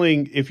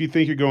wrestling. If you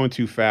think you're going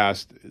too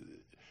fast,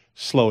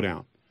 slow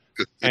down.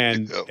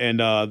 And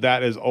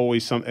that is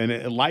always something.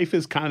 And life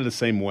is kind of the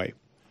same way.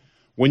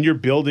 When you're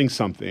building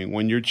something,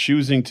 when you're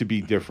choosing to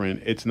be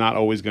different, it's not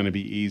always going to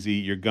be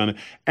easy.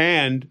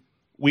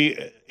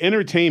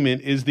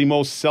 Entertainment is the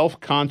most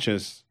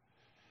self-conscious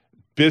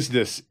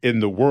business in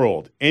the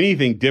world.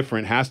 Anything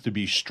different has to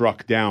be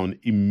struck down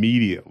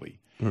immediately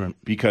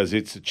because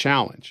it's a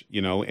challenge,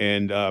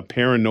 and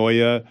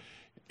paranoia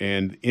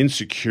and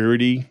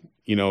insecurity,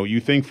 You know, you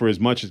think for as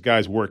much as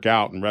guys work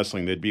out in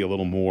wrestling, they'd be a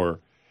little more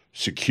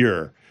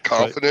secure.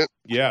 Confident.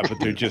 But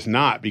they're just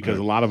not, because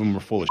a lot of them are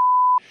full of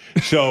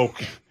shit. So,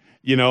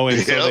 you know,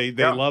 and so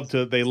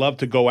they love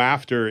to go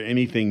after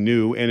anything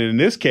new. And in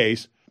this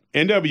case,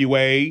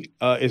 NWA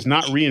is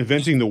not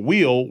reinventing the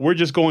wheel. We're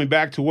just going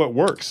back to what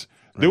works.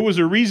 Right. There was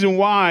a reason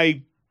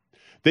why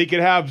they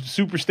could have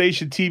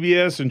Superstation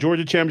TBS and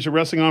Georgia Championship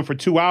Wrestling on for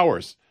 2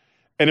 hours,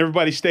 and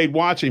everybody stayed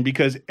watching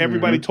because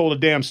everybody told a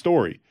damn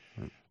story.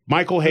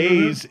 Michael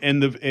Hayes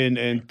and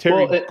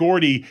Terry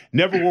Gordy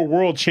never were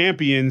world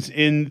champions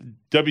in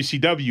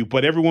WCW,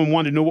 but everyone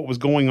wanted to know what was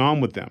going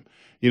on with them.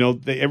 You know,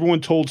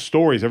 everyone told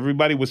stories.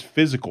 Everybody was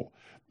physical,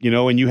 you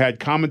know, and you had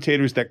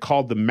commentators that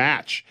called the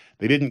match.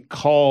 They didn't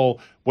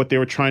call what they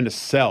were trying to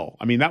sell.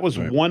 I mean, that was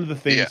one of the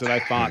things that I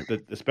thought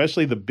that,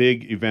 especially the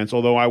big events,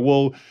 although I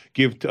will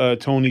give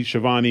Tony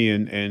Schiavone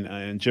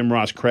and Jim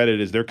Ross credit,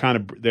 is they're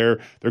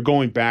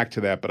going back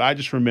to that. But I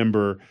just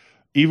remember,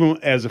 even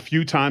as a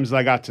few times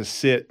I got to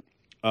sit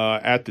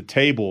at the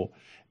table,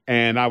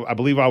 and I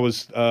believe I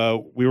was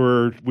we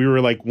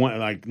were like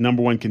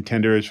number one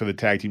contenders for the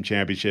tag team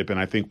championship, and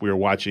I think we were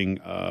watching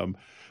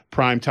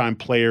Primetime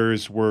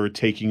Players were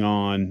taking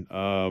on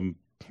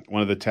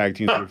one of the tag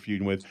teams we were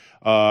feuding with.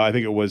 I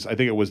think it was like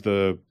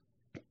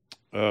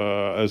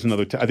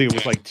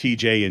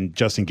TJ and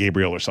Justin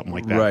Gabriel or something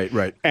like that.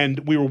 Right. And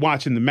we were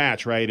watching the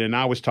match, right? And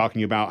I was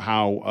talking about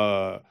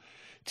how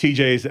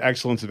TJ's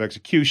excellence of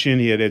execution,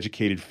 he had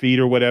educated feet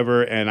or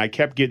whatever, and I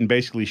kept getting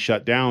basically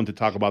shut down to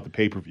talk about the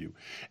pay-per-view.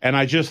 And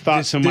I just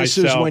thought to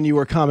myself... This is when you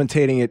were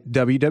commentating at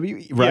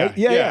WWE, right?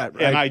 Yeah.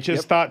 And I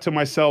just thought to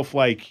myself,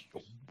 like,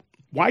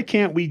 why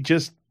can't we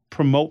just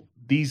promote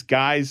these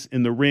guys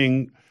in the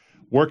ring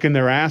working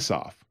their ass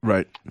off?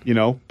 Right. You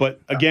know,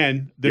 but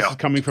again, this is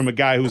coming from a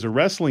guy who's a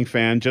wrestling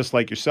fan, just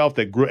like yourself,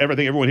 that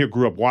everyone here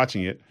grew up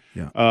watching it.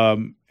 Yeah.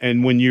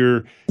 And when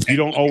you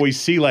don't always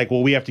see like,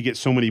 well, we have to get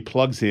so many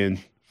plugs in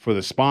for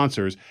the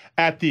sponsors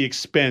at the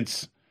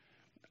expense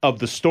of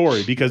the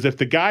story, because if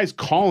the guys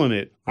calling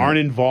it aren't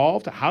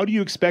involved, how do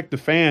you expect the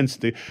fans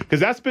to? Because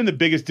that's been the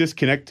biggest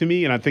disconnect to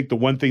me, and I think the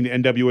one thing the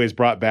NWA has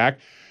brought back,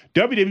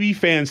 WWE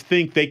fans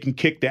think they can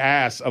kick the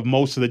ass of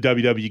most of the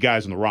WWE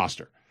guys on the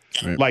roster.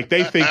 Right. Like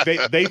they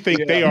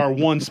think they are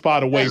one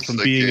spot away from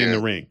being in the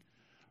ring,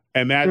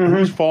 and that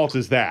whose fault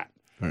is that?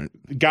 Right.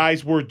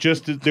 Guys were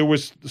there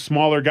was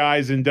smaller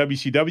guys in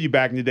WCW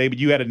back in the day, but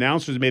you had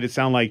announcers that made it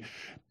sound like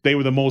they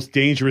were the most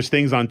dangerous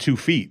things on 2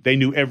 feet. They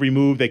knew every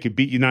move. They could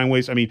beat you 9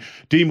 ways. I mean,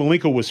 Dean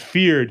Malenko was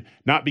feared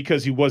not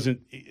because he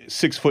wasn't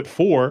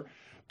 6'4",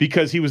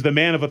 because he was the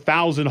man of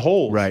 1,000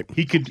 holes. Right.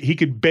 He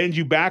could bend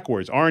you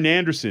backwards. Arn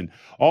Anderson,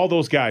 all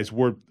those guys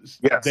were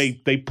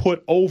they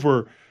put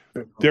over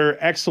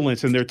their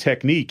excellence and their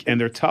technique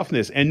and their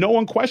toughness, and no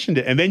one questioned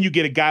it. And then you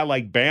get a guy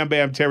like Bam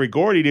Bam Terry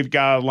Gordy, they've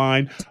got a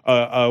line,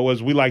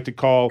 was we like to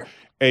call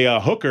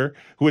a hooker,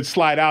 who would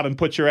slide out and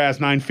put your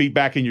ass 9 feet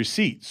back in your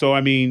seat. So,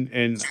 I mean,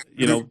 and,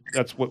 you know,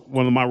 that's what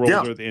one of my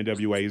roles at the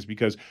NWA is,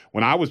 because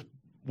when I was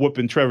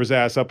whooping Trevor's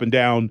ass up and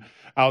down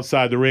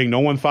outside the ring, no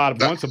one thought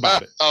once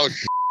about it.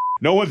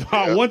 No one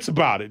thought once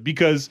about it,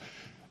 because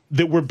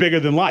that we're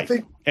bigger than life.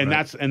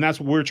 That's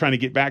what we're trying to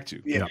get back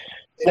to. Yeah.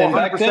 And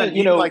back then,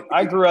 you know,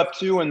 I grew up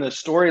too when the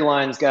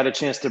storylines got a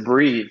chance to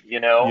breathe,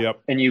 you know,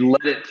 and you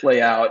let it play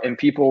out, and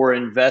people were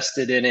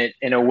invested in it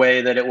in a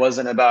way that it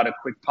wasn't about a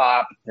quick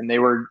pop, and they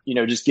were, you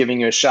know, just giving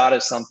you a shot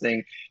of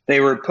something. They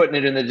were putting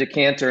it in the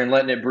decanter and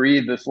letting it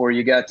breathe before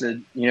you got to,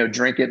 you know,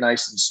 drink it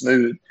nice and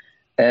smooth.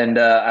 And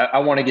I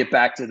want to get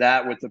back to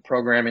that with the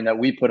programming that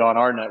we put on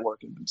our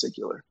network in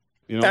particular.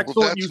 You know,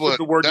 excellent use of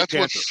the word that's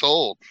what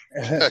sold.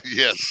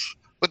 Yes.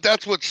 But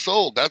that's what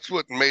sold. That's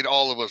what made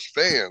all of us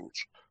fans,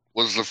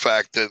 was the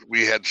fact that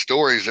we had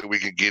stories that we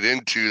could get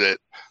into that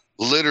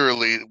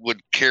literally would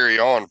carry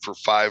on for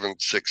 5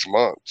 and 6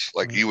 months.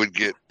 Like you would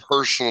get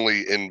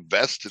personally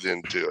invested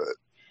into it.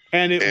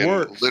 And it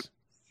works.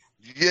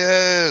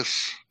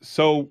 Yes.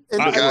 So,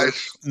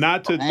 guys,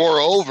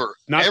 moreover,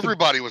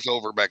 everybody was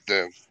over back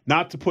then.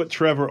 Not to put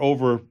Trevor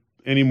over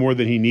any more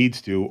than he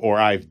needs to, or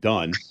I've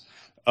done.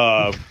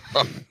 Thank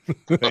you.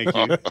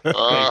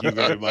 Thank you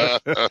very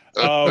much.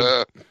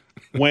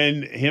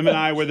 When him and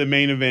I were the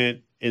main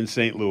event in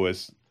St.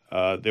 Louis,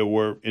 there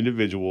were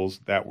individuals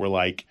that were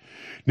like,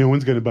 no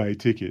one's going to buy a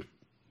ticket,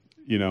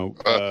 you know?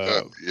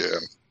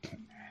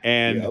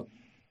 And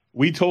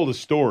we told a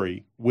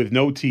story with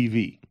no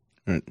TV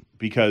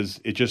because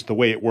it's just the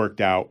way it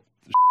worked out.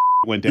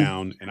 Went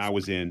down and I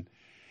was in,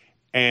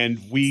 and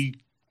we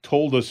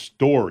told a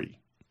story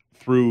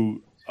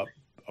through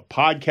a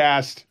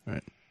podcast,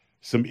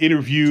 some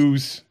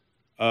interviews,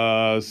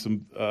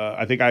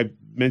 I think I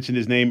mentioned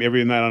his name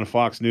every night on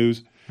Fox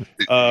News.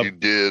 You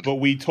did. But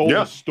we told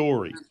a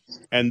story.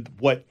 And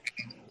what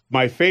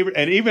my favorite,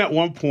 and even at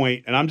one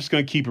point, and I'm just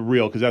going to keep it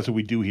real because that's what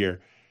we do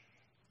here.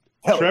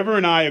 Trevor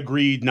and I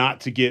agreed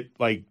not to get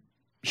like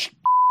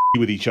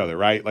with each other,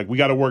 right? Like we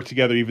got to work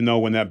together, even though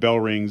when that bell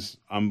rings,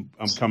 I'm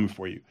coming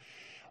for you.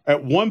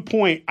 At one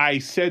point, I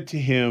said to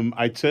him,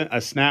 I sent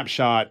a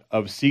snapshot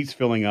of seats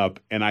filling up,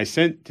 and I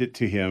sent it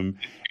to him,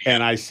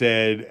 and I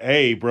said,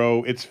 hey,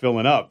 bro, it's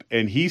filling up.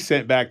 And he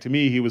sent back to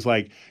me, he was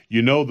like,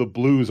 the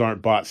Blues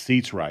aren't bought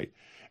seats right.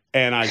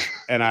 And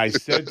I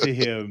said to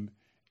him,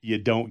 you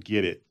don't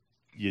get it.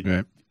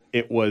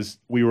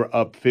 We were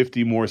up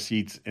 50 more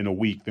seats in a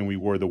week than we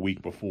were the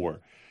week before.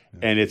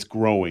 And it's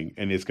growing,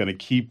 and it's going to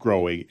keep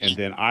growing. And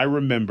then I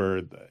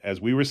remember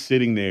as we were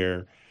sitting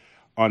there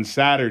on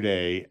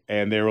Saturday,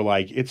 and they were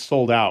like, it's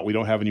sold out. We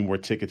don't have any more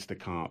tickets to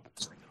comp.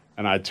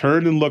 And I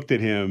turned and looked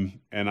at him,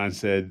 and I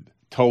said,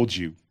 told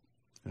you.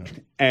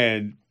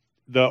 And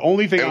the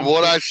only thing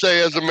I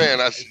say as a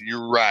man, I said,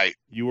 you're right.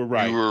 You were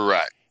right. You were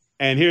right.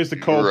 And here's the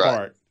cold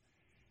part.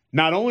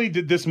 Not only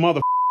did this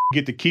mother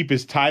get to keep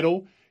his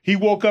title, he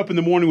woke up in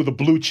the morning with a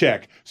blue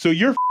check. So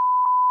you're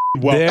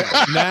welcome.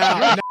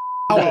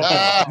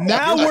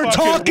 Now we're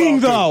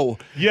talking, though.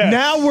 Yes.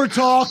 Now we're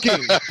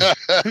talking.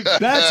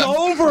 That's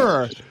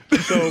over.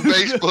 So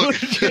Facebook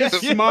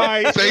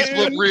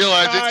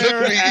realized it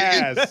took me.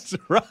 That's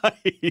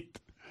right.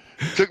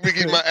 Took me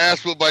getting my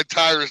ass whipped by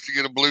Tyrus to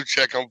get a blue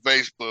check on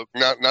Facebook,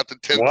 not the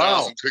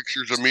 10,000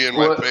 pictures of me and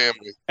my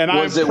family. And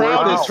I'm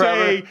proud to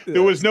say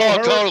there was no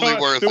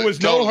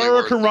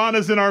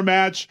hurricanranas in our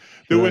match.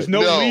 There was no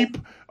leap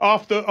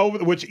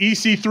over which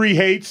EC3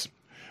 hates.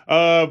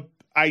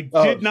 I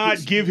did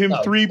not give him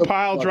 3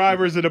 pile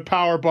drivers and a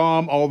power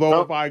bomb,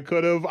 although if I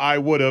could have, I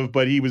would have,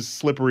 but he was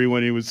slippery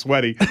when he was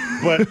sweaty.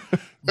 But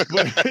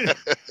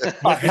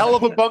a hell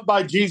of a bump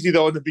by Jeezy,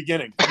 though, in the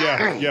beginning.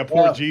 Yeah,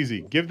 poor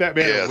Jeezy. Give that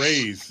man a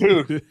raise.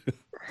 Dude.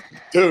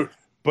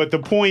 But the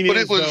point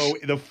is, though,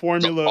 the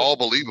formula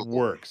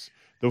works.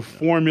 The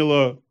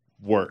formula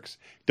works.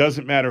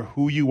 Doesn't matter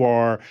who you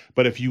are,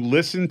 but if you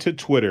listen to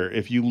Twitter,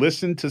 if you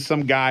listen to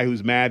some guy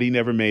who's mad he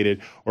never made it,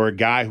 or a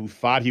guy who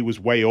thought he was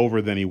way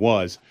over than he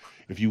was,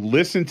 if you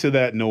listen to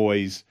that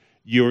noise,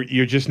 you're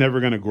just never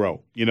going to grow.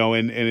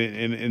 And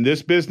in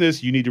this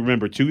business, you need to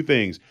remember 2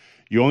 things.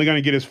 You're only going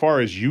to get as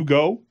far as you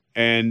go,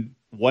 and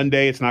one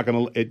day it's never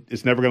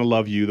going to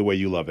love you the way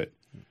you love it.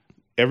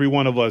 Every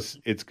one of us,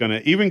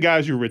 even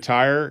guys who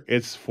retire,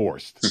 it's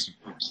forced.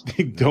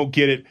 Don't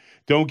get it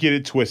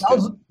twisted.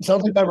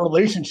 Sounds like that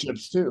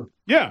relationships too.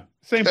 Yeah,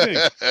 same thing.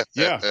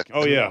 Yeah.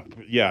 Oh yeah.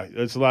 Yeah.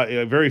 It's a lot.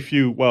 Very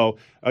few. Well,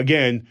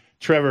 again,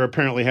 Trevor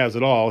apparently has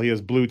it all. He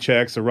has blue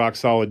checks, a rock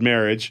solid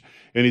marriage,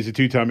 and he's a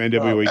 2-time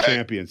NWA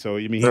champion. So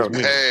he's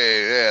winning.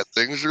 Hey,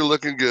 things are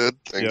looking good.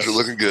 Things are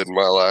looking good in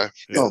my life.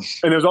 Yes.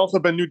 And there's also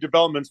been new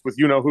developments with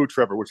who,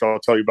 Trevor, which I'll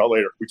tell you about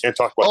later. We can't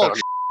talk about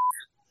that.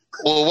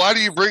 Well, why do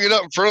you bring it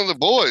up in front of the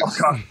boys?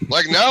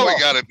 Like now we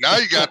got it. Now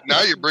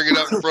you bring it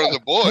up in front of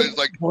the boys.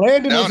 Like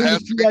Brandon is in the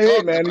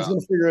CIA, man. He's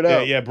gonna figure it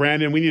out. Yeah,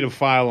 Brandon, we need a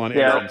file on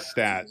Aaron's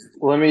stat.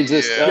 Let me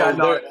just.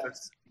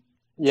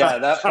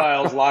 That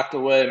file's locked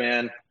away,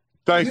 man.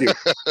 Thank you.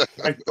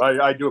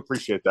 I do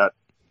appreciate that.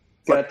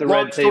 Got the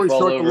red tape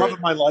all over. The love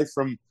of my life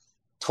from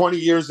 20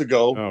 years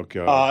ago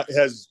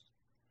has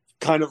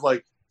kind of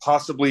like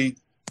possibly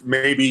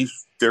maybe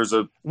there's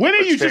a. When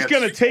are you just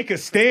gonna take a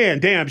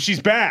stand? Damn,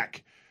 she's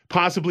back.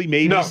 Possibly,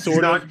 maybe,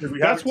 sort of.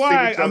 That's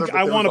why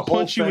I want to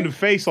punch you in the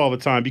face all the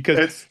time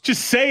because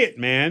just say it,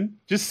 man.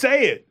 Just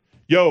say it.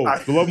 Yo,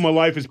 the love of my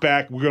life is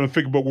back. We're going to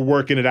figure out we're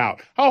working it out.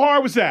 How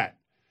hard was that?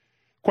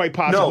 Quite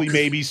possibly,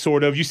 maybe,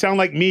 sort of. You sound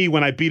like me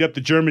when I beat up the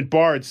German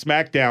bar at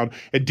SmackDown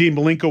and Dean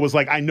Malenko was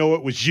like, I know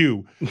it was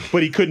you,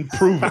 but he couldn't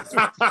prove it.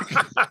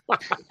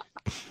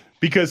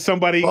 Because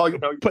somebody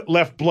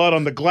left blood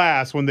on the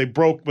glass when they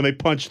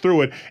punched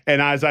through it.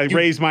 And as I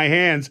raised my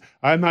hands,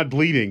 I'm not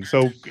bleeding.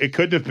 So it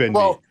couldn't have been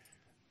me.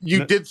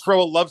 You did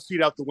throw a love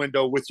seat out the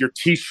window with your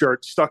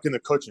T-shirt stuck in the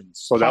cushions,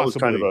 so that was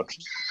kind of a.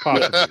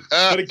 Possibly.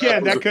 But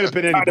again, that could have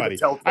been anybody.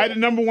 I had the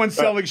 #1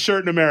 selling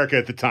shirt in America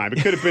at the time.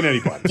 It could have been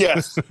anybody.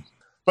 Yes,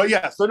 but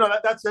so no,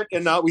 that's it.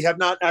 And we have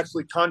not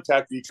actually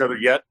contacted each other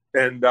yet.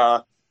 And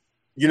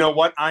you know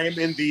what? I am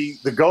in the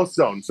ghost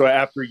zone. So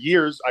after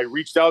years, I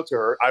reached out to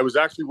her. I was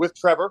actually with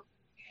Trevor,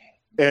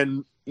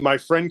 and my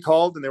friend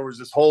called, and there was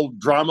this whole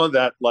drama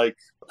that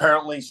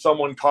apparently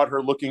someone caught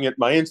her looking at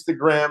my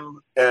Instagram,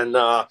 and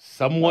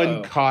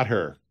someone caught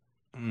her.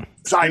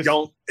 I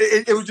don't.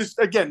 It was just,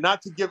 again,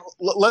 not to give.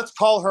 Let's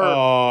call her.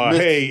 Oh,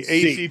 hey,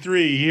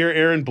 AC3, you hear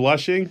Aaron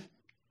blushing?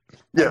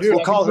 Yes,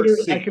 we'll call her.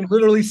 I can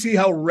literally see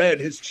how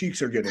red his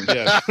cheeks are getting.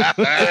 Yes.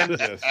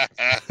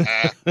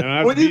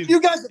 Well,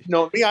 you guys have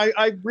known me.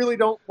 I really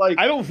don't like.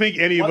 I don't think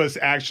any of us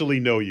actually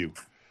know you.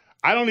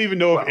 I don't even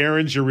know if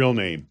Aaron's your real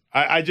name.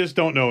 I just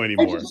don't know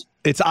anymore.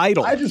 It's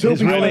Idol. His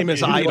real name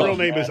is Idol. His real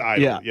name is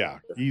Idol. Yeah,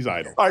 he's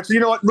Idol. All right, so you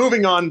know what?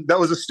 Moving on. That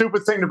was a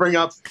stupid thing to bring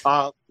up.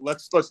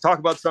 Let's talk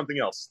about something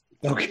else.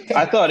 Okay.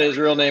 I thought his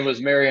real name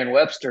was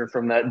Merriam-Webster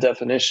from that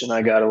definition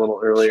I got a little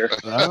earlier.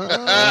 Thank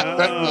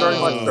you very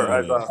much,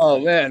 sir. Oh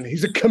man,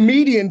 he's a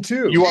comedian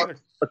too. You are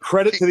a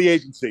credit to the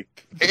agency.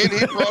 And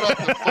he brought up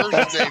the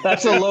first name.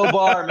 That's a low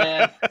bar,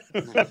 man.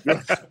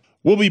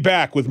 We'll be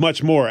back with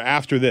much more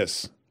after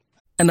this.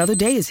 Another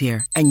day is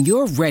here, and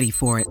you're ready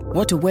for it.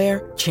 What to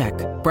wear? Check.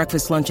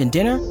 Breakfast, lunch, and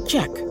dinner?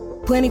 Check.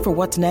 Planning for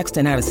what's next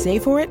and how to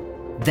save for it?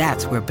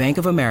 That's where Bank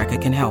of America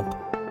can help.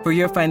 For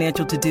your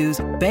financial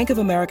to-dos, Bank of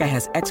America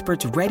has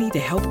experts ready to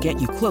help get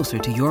you closer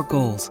to your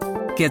goals.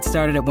 Get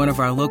started at one of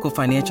our local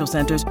financial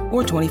centers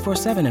or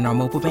 24/7 in our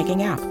mobile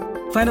banking app.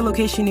 Find a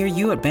location near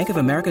you at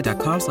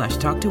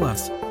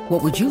bankofamerica.com/talktous.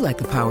 What would you like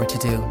the power to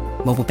do?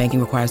 Mobile banking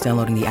requires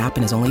downloading the app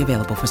and is only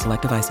available for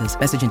select devices.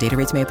 Message and data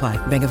rates may apply.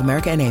 Bank of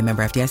America NA,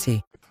 member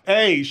FDIC.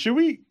 Hey, should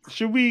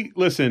we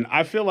listen?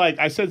 I feel like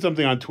I said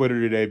something on Twitter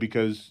today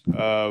because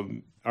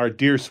our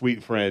dear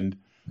sweet friend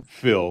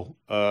Phil,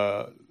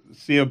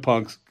 CM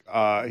Punk's,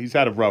 he's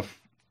had a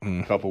rough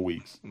couple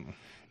weeks,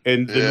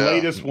 and the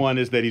latest one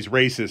is that he's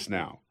racist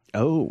now.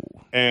 Oh,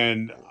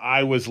 and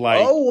I was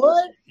like, oh,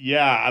 what?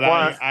 Yeah, and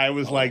I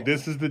was like,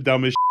 this is the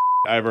dumbest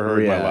I ever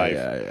heard in my life.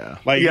 Yeah.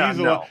 Like,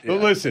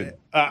 but listen,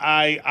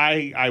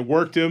 I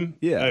worked him.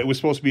 Yeah, it was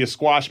supposed to be a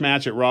squash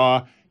match at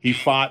Raw. He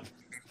fought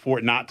for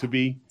it not to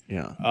be.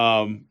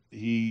 Yeah.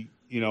 He,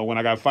 when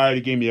I got fired,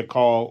 he gave me a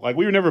call. Like,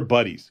 we were never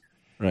buddies.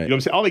 Right. You know what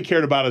I'm saying? All he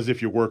cared about is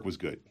if your work was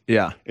good.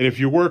 Yeah. And if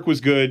your work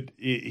was good,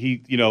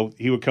 he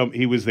would come.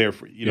 He was there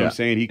for you. You know what I'm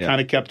saying? He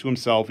kind of kept to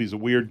himself. He's a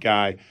weird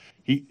guy.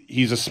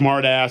 He's a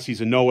smart ass.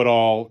 He's a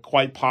know-it-all.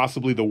 Quite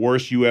possibly the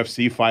worst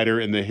UFC fighter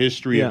in the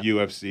history of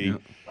UFC. Yeah.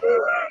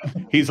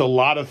 He's a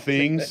lot of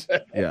things.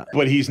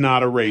 But he's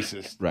not a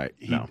racist. Right.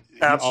 No.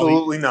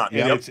 Absolutely not.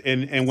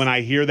 And when I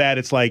hear that,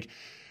 it's like,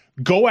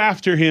 go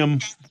after him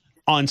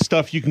on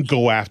stuff you can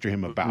go after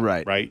him about.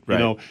 Right.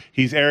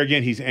 He's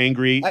arrogant. He's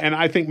angry. And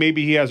I think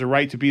maybe he has a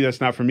right to be.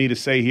 That's not for me to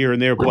say here and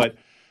there. But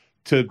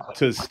to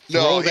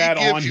throw that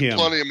on him.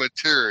 Plenty of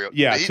material.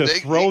 Yeah, to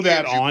throw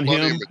that on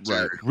him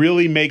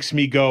really makes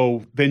me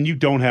go, then you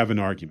don't have an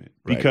argument.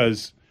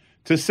 Because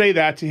to say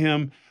that to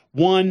him,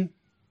 one,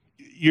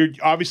 you're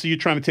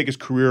trying to take his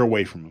career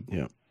away from him.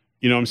 Yeah.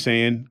 You know what I'm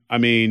saying? I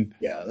mean,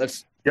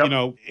 that's and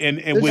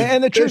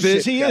the truth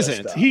is he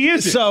isn't. He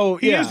isn't. So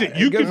he isn't.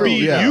 You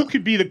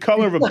could be the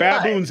color of a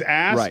baboon's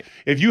ass. Right.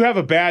 If you have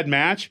a bad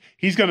match,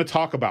 he's going to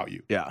talk about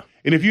you. Yeah.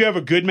 And if you have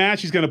a good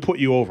match, he's going to put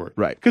you over.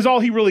 Right. Because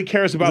all he really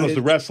cares about is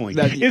the wrestling.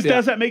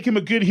 Does that make him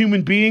a good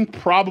human being?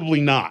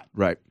 Probably not.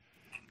 Right.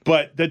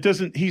 But that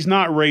doesn't. He's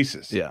not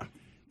racist. Yeah.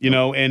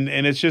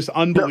 And it's just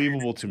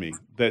unbelievable to me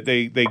that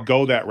they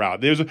go that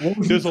route. There's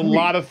a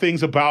lot of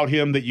things about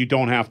him that you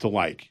don't have to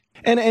like.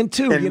 And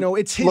two,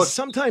 it's his.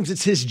 Sometimes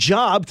it's his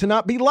job to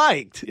not be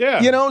liked.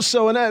 Yeah.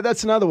 So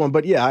that's another one.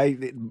 But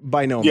I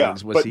by no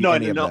means was he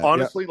any of that.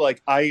 Honestly,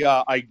 like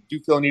I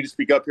do feel a need to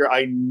speak up here.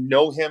 I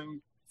know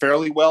him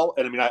fairly well,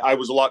 and I mean I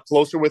was a lot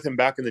closer with him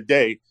back in the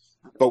day.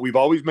 But we've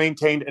always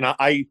maintained, and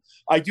I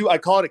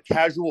call it a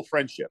casual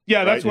friendship.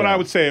 Yeah, that's what I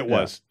would say it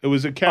was. It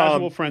was a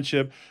casual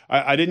friendship.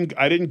 I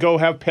didn't go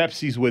have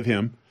Pepsis with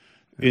him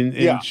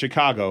in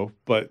Chicago,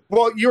 but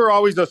you were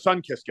always a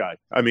Sunkiss guy.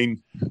 I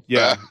mean,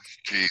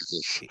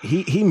 Jesus.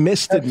 He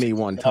misted me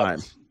one time.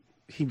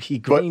 He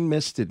green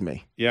misted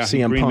me. Yeah,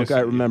 CM Punk. I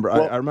remember.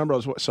 I remember. I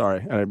was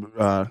sorry.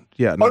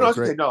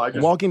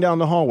 Walking down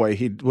the hallway.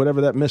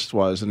 Whatever that mist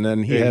was, and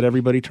then he had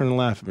everybody turn and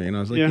laugh at me, and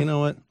I was like, you know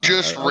what?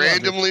 Just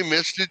randomly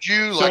misted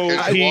you. So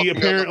he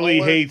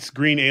apparently hates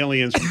green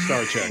aliens from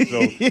Star Trek.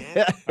 So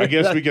I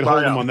guess we could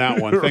hold him on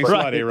that one. Thanks a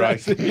lot,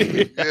 A-Rice.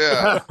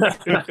 Yeah.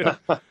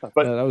 But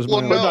that was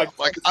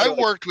I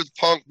worked with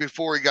Punk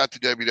before he got to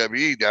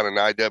WWE down in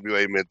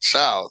IWA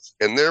Mid-South,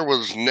 and there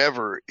was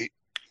never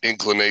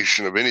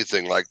inclination of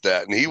anything like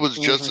that, and he was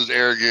just as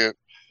arrogant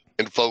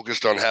and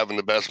focused on having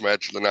the best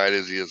match of the night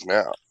as he is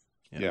now.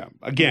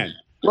 Again,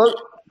 well,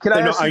 can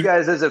I ask you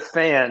guys as a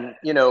fan,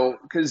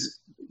 because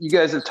you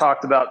guys have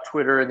talked about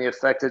Twitter and the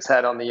effect it's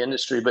had on the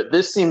industry, but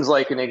this seems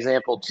like an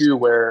example too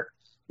where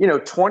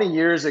 20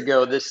 years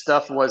ago this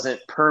stuff wasn't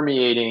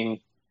permeating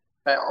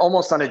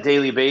almost on a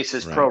daily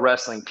basis. Pro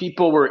wrestling,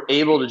 people were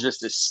able to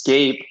just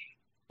escape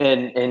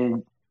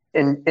and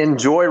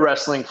enjoy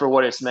wrestling for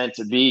what it's meant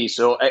to be.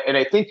 So, and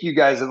I think you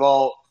guys have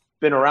all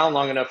been around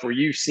long enough where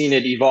you've seen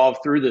it evolve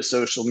through the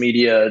social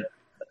media,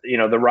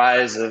 the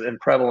rise and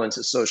prevalence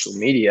of social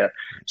media.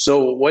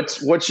 So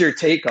what's your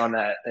take on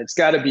that? It's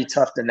got to be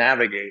tough to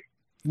navigate.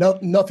 No,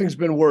 nothing's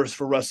been worse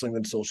for wrestling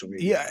than social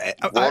media. Yeah,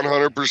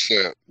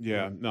 100%.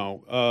 Yeah,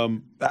 no.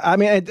 I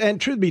mean,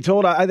 and truth be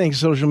told, I think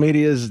social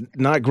media is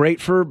not great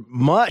for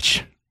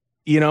much.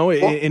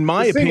 In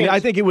my opinion, I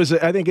think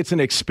it's an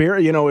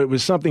experiment. It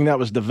was something that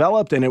was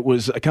developed, and it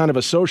was a kind of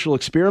a social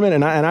experiment.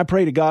 And I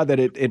pray to God that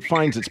it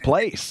finds its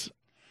place.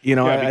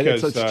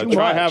 Because it's too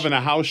try much. having a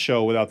house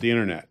show without the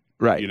internet.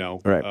 Right.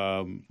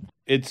 Right.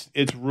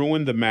 It's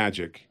ruined the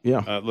magic.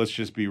 Yeah. Let's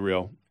just be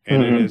real,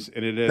 and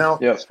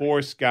it has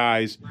forced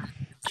guys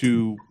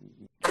to,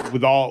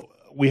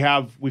 we've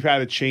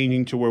had a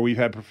changing to where we've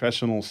had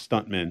professional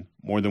stuntmen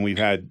more than we've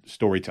had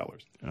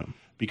storytellers. Yeah.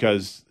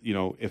 Because,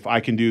 if I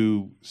can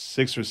do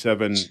 6 or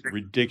 7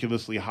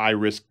 ridiculously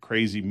high-risk,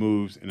 crazy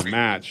moves in a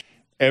match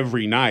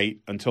every night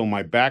until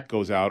my back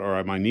goes out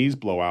or my knees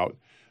blow out,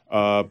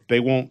 they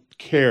won't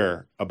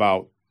care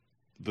about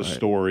the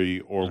story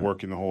or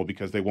work in the whole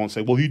because they won't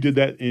say, well, he did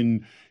that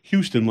in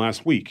Houston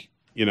last week.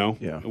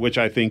 which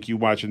I think you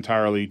watch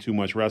entirely too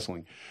much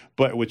wrestling,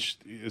 but which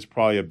is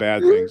probably a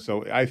bad thing.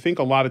 So I think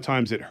a lot of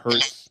times it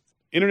hurts.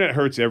 Internet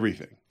hurts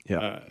everything.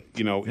 Yeah.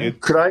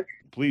 Could I?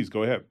 Please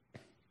go ahead.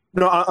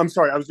 No, I'm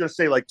sorry. I was going to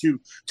say, like, to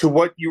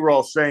what you were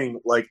all saying,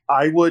 like,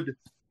 I would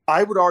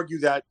argue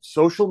that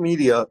social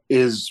media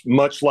is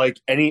much like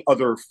any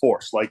other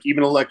force, like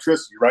even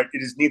electricity, right?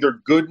 It is neither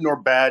good nor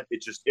bad.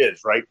 It just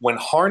is, right? When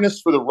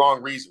harnessed for the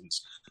wrong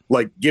reasons,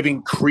 like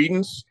giving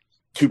credence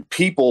to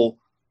people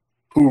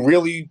who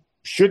really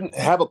shouldn't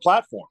have a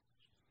platform,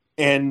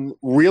 and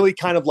really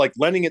kind of like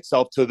lending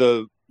itself to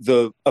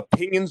the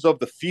opinions of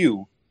the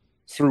few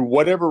through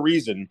whatever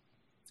reason,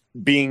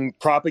 being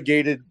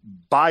propagated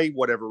by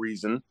whatever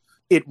reason,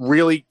 it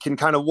really can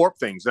kind of warp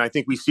things. And I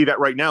think we see that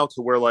right now,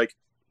 to where, like,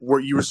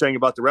 what you were saying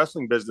about the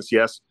wrestling business,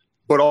 yes,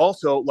 but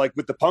also like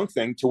with the Punk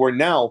thing, to where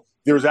now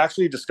there's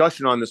actually a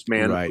discussion on this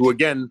man who,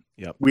 again,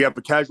 we have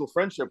a casual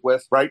friendship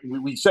with, right?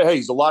 We say, hey,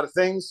 he's a lot of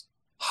things.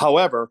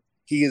 However,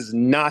 he is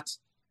not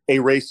a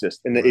racist.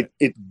 And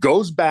it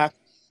goes back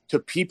to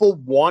people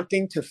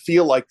wanting to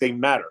feel like they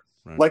matter.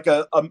 Right. Like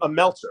a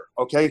Meltzer,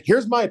 okay?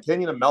 Here's my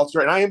opinion of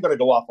Meltzer, and I am going to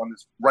go off on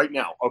this right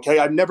now, okay?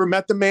 I've never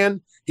met the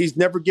man. He's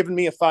never given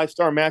me a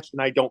 5-star match,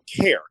 and I don't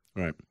care.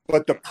 Right.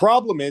 But the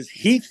problem is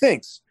he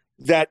thinks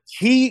that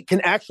he can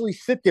actually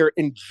sit there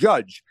and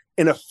judge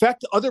and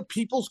affect other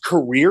people's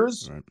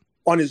careers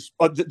on his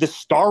the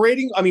star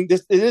rating. I mean,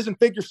 it isn't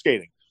figure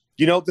skating.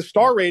 The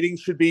star rating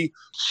should be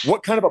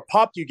what kind of a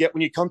pop do you get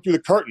when you come through the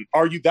curtain?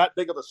 Are you that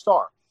big of a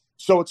star?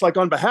 So it's like,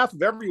 on behalf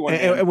of everyone.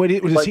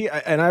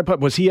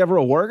 Was he ever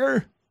a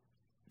worker?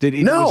 Did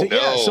he? No.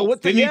 Yeah. So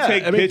what? Did he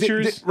take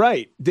pictures?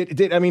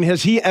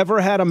 Has he ever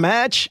had a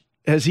match?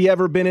 Has he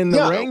ever been in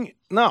the ring?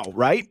 No.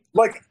 Right.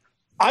 Like,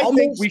 I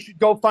think we should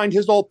go find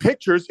his old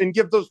pictures and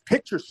give those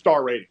pictures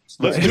star ratings.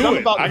 Let's do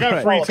it. I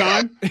got free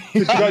time.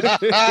 You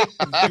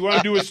want to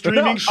do a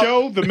streaming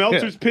show? The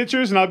Meltzer's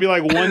pictures, and I'll be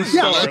like 1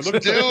 star. Look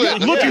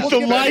at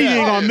the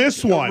lighting on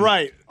this one.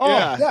 Right.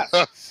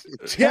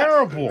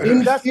 Terrible.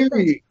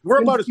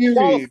 We're about as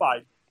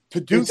qualified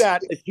to do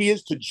that as he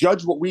is to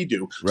judge what we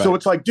do. Right. So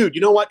it's like, dude,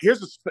 you know what? Here's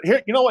a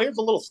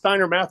little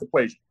Steiner math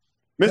equation.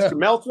 Mr.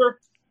 Meltzer,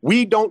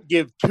 we don't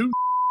give two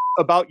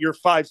about your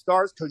 5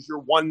 stars because you're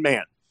one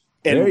man.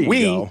 And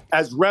we,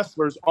 as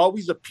wrestlers,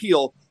 always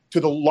appeal to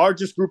the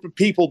largest group of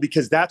people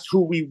because that's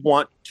who we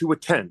want to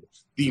attend.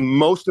 The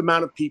most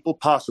amount of people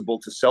possible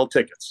to sell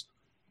tickets.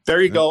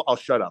 There you go. I'll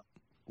shut up.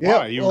 Yeah,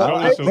 I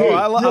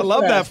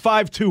love that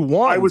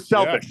 5-2-1. I was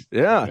selfish.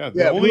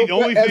 The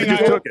only thing I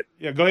took it.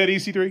 Yeah, go ahead,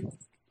 EC3.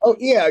 Oh,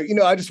 yeah.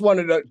 I just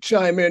wanted to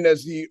chime in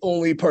as the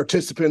only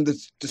participant in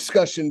this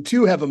discussion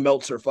to have a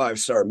Meltzer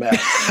 5-star match.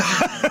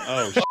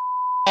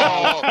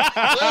 Oh,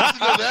 listen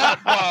to that,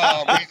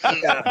 Bob.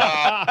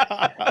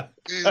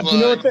 He's like,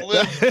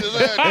 listen to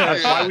that.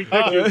 That's why we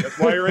picked you. That's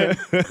why you're in.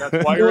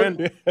 That's why you're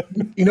in.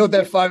 You know what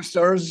that 5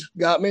 stars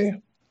got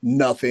me?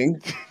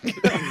 Nothing. Let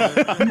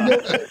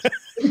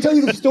me tell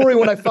you the story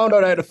when I found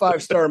out I had a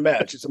 5-star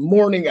match. It's a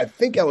morning. I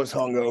think I was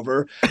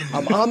hungover.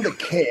 I'm on the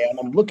cam.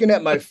 I'm looking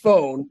at my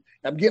phone.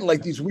 I'm getting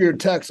like these weird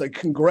texts like,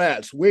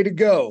 congrats, way to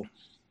go,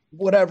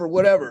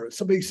 whatever.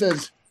 Somebody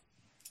says,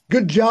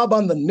 good job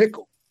on the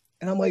nickel.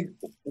 And I'm like,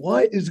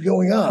 what is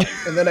going on?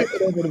 And then I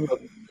go over to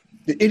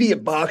the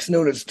idiot box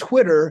known as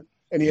Twitter,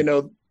 and it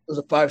was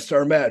a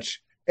 5-star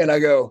match. And I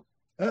go,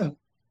 oh,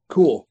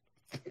 cool.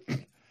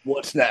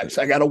 What's next?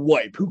 I got a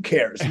wipe. Who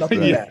cares?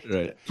 Nothing matters.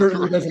 Right.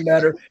 Certainly doesn't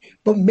matter.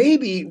 But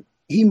maybe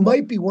he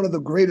might be one of the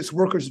greatest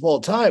workers of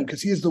all time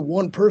because he is the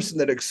one person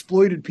that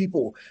exploited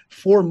people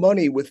for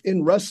money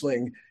within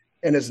wrestling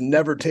and has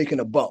never taken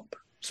a bump.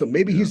 So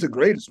maybe he's the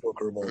greatest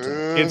worker of all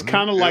time. It's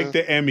kind of like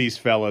the Emmys,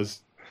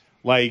 fellas.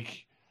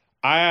 Like,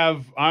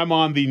 I'm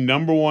on the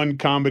 #1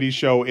 comedy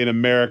show in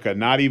America,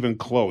 not even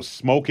close,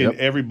 smoking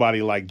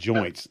everybody like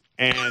joints.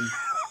 And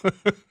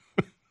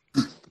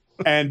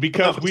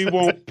because we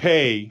won't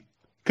pay,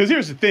 because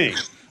here's the thing,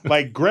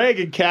 like Greg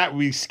and Kat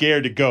would be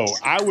scared to go.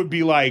 I would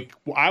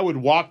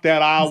walk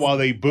that aisle while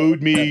they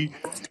booed me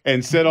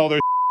and said all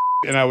their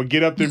and I would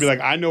get up there and be like,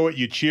 I know what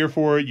you cheer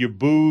for, your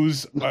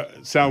boos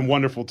sound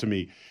wonderful to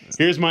me.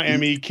 Here's my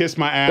Emmy, kiss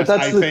my ass.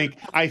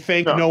 I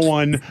thank no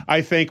one.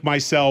 I thank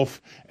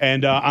myself,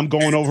 and I'm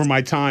going over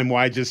my time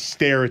while I just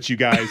stare at you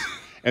guys.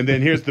 And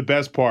then here's the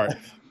best part: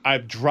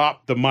 I've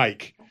dropped the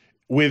mic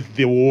with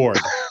the award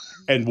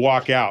and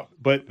walk out.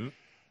 But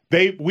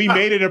we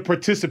made it a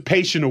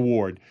participation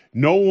award.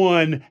 No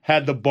one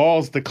had the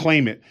balls to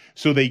claim it,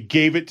 so they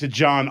gave it to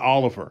John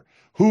Oliver,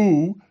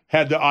 who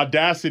had the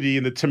audacity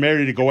and the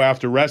temerity to go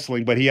after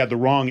wrestling, but he had the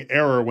wrong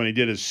error when he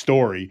did his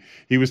story.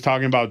 He was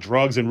talking about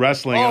drugs and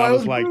wrestling, and I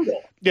was like,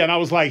 brutal. And I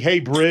was like, hey,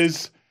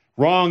 Briz,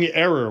 wrong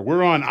error.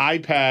 We're on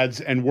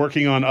iPads and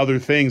working on other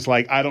things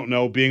like, I don't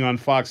know, being on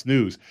Fox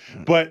News.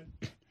 But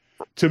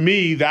to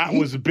me, that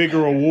was a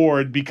bigger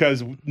award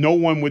because no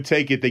one would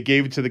take it. They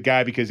gave it to the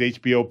guy because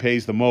HBO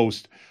pays the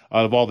most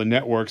out of all the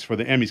networks for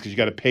the Emmys because you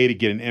got to pay to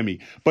get an Emmy.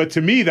 But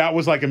to me, that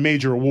was like a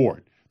major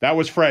award. That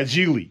was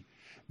Fragile.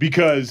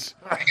 Because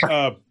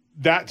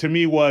that to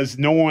me was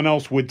no one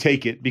else would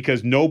take it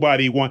because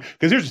nobody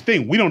because here's the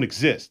thing, we don't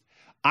exist.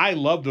 I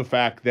love the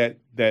fact that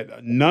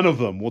none of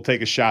them will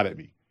take a shot at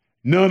me.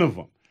 None of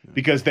them.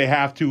 Because they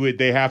have to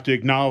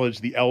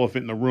acknowledge the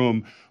elephant in the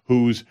room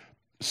who's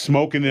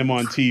smoking them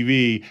on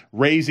TV,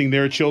 raising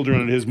their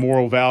children on his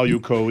moral value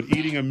code,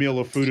 eating a meal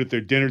of food at their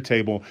dinner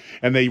table,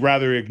 and they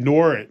rather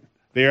ignore it.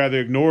 They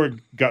rather ignore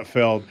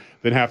Gutfeld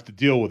than have to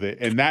deal with it.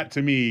 And that,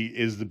 to me,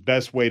 is the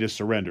best way to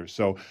surrender.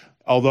 So,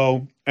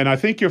 and I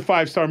think your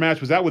 5-star match,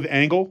 was that with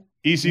Angle?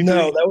 EC3?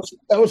 No,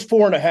 that was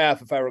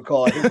 4.5, if I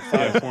recall. I think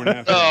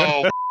 4.5.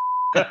 Oh,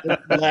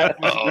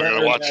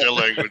 watch your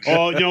language.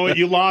 Oh, you know what?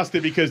 You lost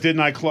it because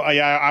didn't I?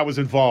 I was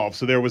involved,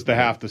 so there was the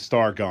half the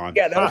star gone.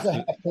 Yeah, that was a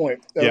half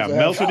point.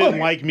 Meltzer didn't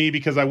like me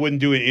because I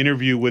wouldn't do an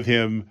interview with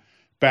him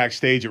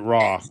backstage at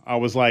Raw. I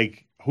was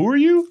like, "Who are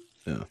you?"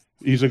 Yeah.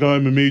 He's like, "Oh,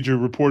 I'm a major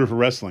reporter for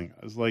wrestling."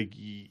 I was like,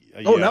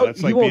 now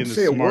that's you like won't being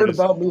say the a word smartest.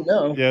 about me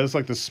now. Yeah, it's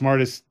like the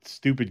smartest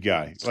stupid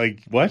guy.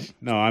 Like what?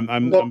 No,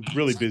 I'm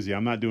really busy.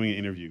 I'm not doing an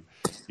interview.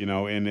 You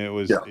know, and it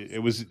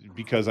was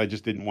because I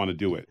just didn't want to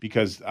do it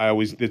because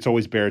it's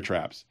always bear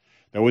traps.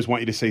 They always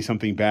want you to say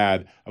something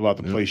bad about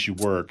the place you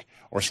work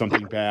or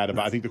something bad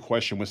about. I think the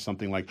question was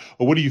something like,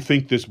 "Oh, what do you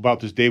think about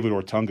this David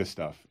Ortunga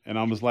stuff?" And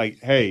I was like,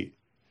 "Hey,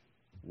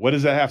 what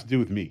does that have to do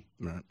with me?"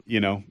 Right.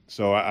 You know,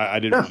 so I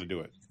didn't want to do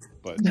it,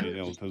 but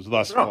it was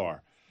thus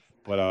far.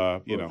 But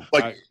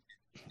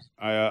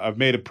I've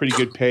made a pretty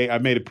good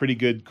I've made a pretty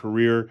good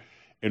career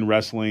in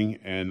wrestling,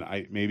 and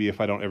maybe if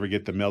I don't ever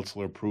get the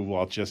Meltzer approval,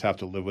 I'll just have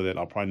to live with it.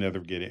 I'll probably never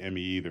get an Emmy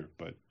either,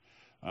 but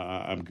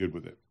I'm good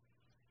with it.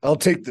 I'll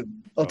take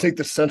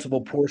the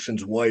sensible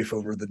portions wife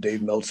over the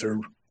Dave Meltzer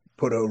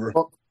put over.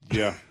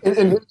 Yeah.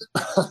 And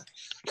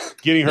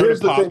getting her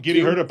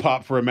to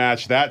pop for a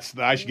match,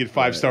 I should get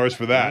 5 stars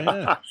for that.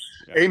 Yeah.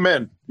 Yeah.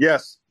 Amen.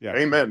 Yes. Yeah.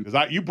 Amen.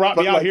 Because you brought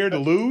me out here to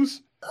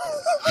lose.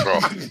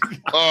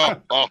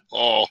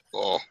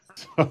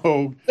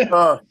 So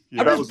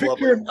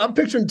I'm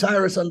picturing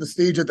Tyrus on the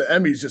stage at the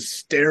Emmys just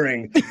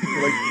staring.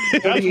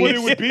 Like, that's what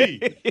it would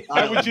be.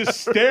 I would just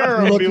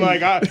stare and be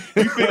like,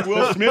 "You think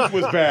Will Smith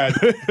was bad?"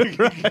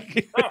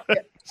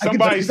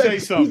 Somebody say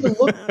something.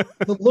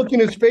 The look in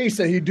his face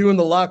that he'd do in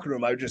the locker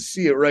room, I just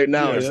see it right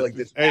now. It's like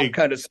this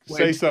kind of squint.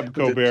 Say something,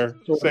 Colbert.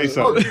 Say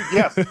something.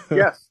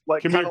 Yes.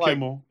 Like Come here,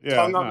 Kimmel.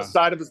 Tongue on the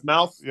side of his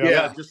mouth.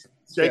 Yeah. Just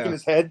shaking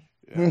his head.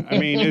 Yeah. I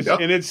mean,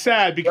 it's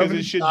sad because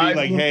it should be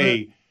like,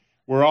 hey,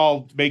 we're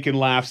all making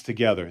laughs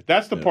together.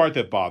 That's the part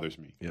that bothers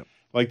me. Yep.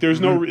 Like,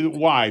 there's no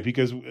why,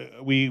 because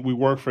we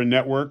work for a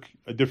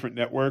different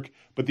network,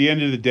 but at the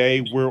end of the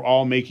day, we're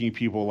all making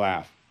people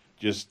laugh.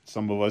 Just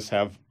some of us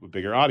have a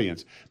bigger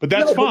audience, but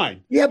that's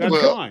fine. That's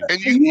fine. And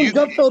you and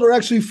Gutfeld are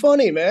actually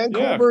funny, man.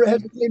 Colbert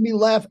hasn't made me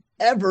laugh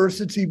ever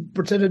since he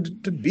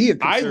pretended to be a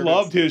conservative. I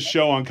loved his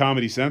show on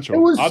Comedy Central.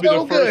 It was I'll be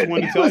so the first good. one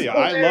to tell you.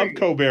 I love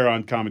Colbert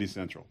on Comedy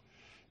Central.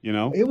 You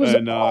know, it was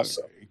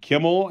awesome.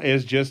 Kimmel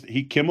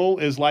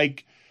is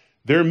like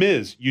their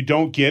Miz. You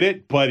don't get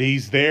it, but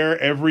he's there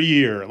every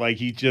year. Like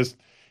he just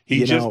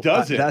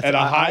does it at a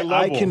high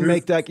level. I can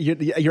make that.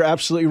 You're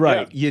absolutely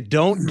right. Yeah. You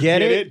don't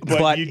get it,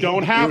 but you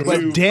don't have to.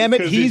 But damn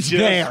it, he's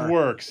there.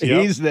 Works.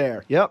 Yep. He's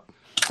there. Yep.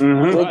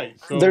 Mm-hmm. Right.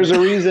 So, there's a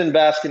reason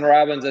Baskin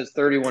Robbins has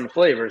 31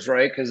 flavors,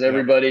 right? Because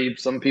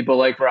some people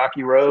like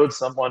Rocky Road,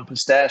 some want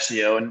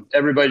pistachio, and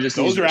everybody just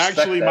those are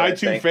actually my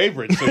two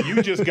favorites. So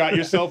you just got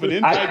yourself an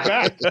invite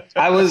back.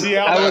 I was on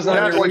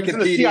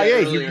the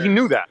CIA. He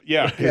knew that.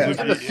 Yeah.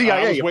 The CIA.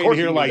 I was waiting to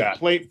hear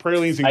like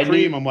pralines and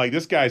cream. I'm like,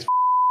 this guy's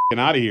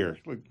out of here.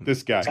 Look,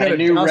 this guy. I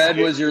knew red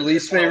was your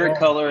least favorite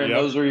color, and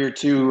those were your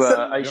two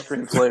ice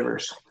cream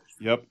flavors.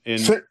 Yep.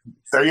 And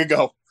there you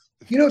go.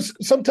 You know,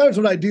 sometimes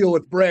when I deal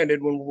with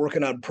Brandon, when we're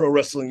working on pro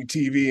wrestling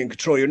TV and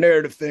control your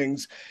narrative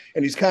things,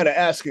 and he's kind of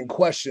asking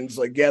questions,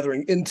 like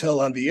gathering intel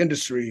on the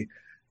industry,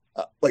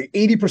 like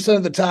 80%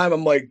 of the time,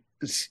 I'm like,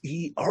 does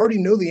he already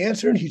know the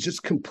answer? And he's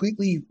just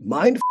completely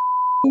mind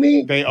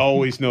me. They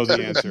always know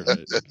the answer.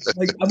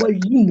 I'm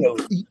like,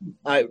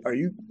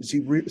 is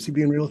he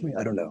being real with me?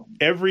 I don't know.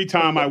 Every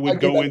time I would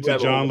go into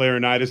John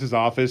Laurinaitis'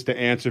 office to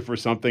answer for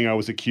something I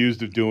was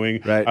accused of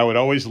doing, I would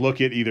always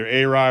look at either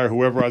A-Rye or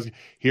whoever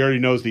he already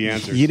knows the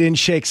answer. You didn't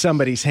shake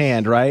somebody's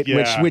hand, right?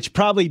 Yeah. Which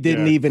probably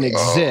didn't even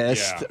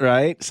exist,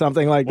 right?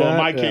 Something like that. Well,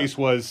 my case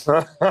was,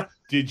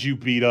 did you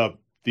beat up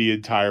the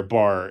entire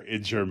bar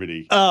in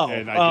Germany?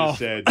 And I just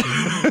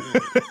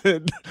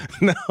said,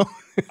 no.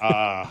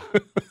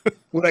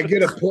 Would I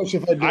get a push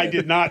if I did? I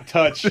did not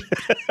touch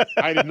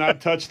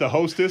the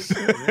hostess.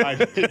 I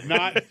did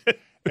not.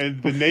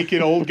 And the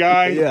naked old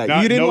guy.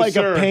 Yeah, you didn't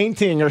a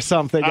painting or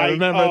something. I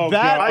remember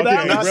that. I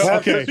did not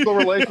have physical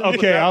relations.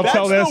 Okay, I'll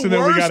tell this and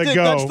then we got to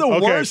go. That's the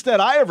worst that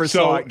I ever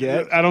saw it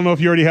get. I don't know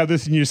if you already have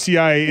this in your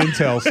CIA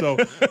intel. So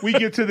we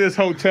get to this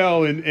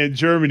hotel in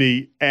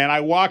Germany, and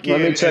I walk in.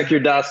 Let me check your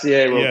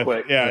dossier real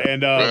quick. Yeah,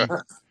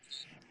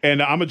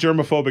 and I'm a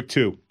germophobic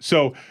too.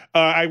 So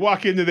I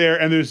walk into there,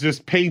 and there's this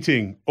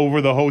painting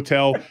over the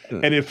hotel,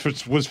 and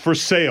it was for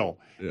sale.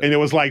 Yeah. And it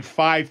was like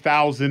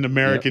 5,000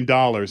 American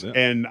dollars. Yep.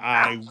 And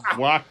I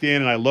walked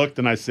in, and I looked,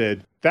 and I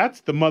said,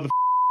 that's the mother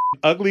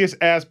ugliest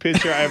ass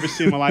picture I ever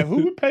seen in my life.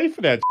 Who would pay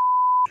for that?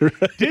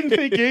 Didn't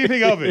think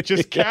anything of it.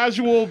 Just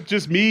casual,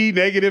 just me,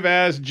 negative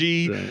ass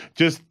G,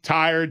 just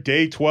tired,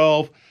 day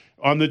 12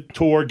 on the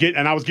tour.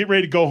 And I was getting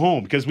ready to go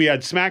home because we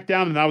had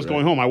SmackDown and I was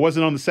going home. I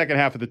wasn't on the second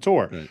half of the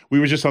tour. We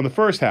were just on the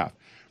first half.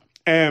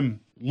 And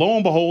lo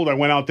and behold, I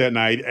went out that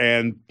night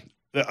and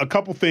a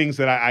couple things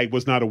that I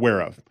was not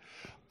aware of.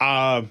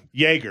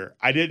 Jaeger,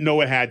 I didn't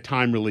know it had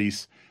time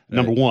release,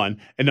 number one.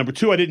 And number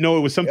two, I didn't know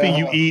it was something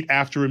you eat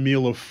after a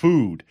meal of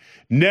food.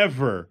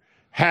 Never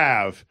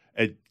have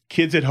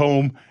kids at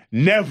home,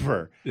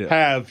 never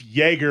have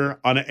Jaeger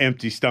on an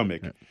empty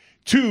stomach.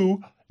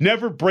 Two,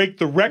 never break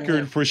the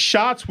record for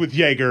shots with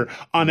Jaeger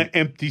on an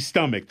empty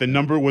stomach. The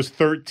number was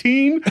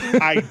 13.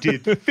 I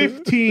did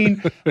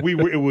 15.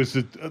 It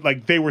was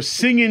like they were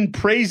singing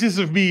praises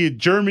of me in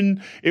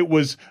German. It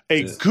was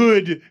a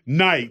good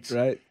night.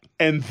 Right.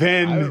 And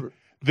then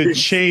the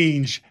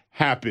change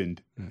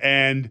happened.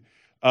 And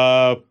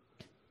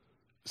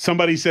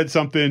somebody said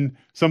something,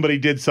 somebody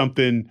did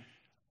something,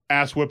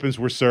 ass whippings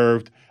were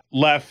served,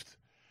 left.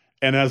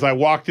 And as I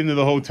walked into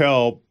the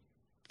hotel,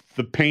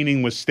 the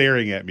painting was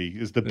staring at me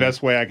is the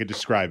best way I could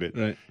describe it.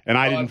 Right. And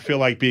I didn't feel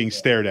like being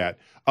stared at.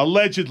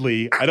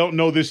 Allegedly, I don't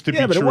know this to be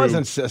true. Yeah, but it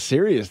wasn't a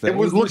serious thing. It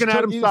was looking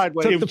at him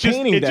sideways. It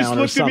just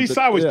looked at me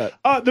sideways.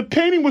 Yeah. The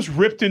painting was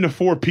ripped into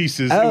 4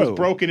 pieces. It was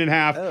broken in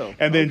half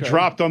and then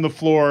dropped on the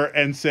floor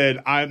and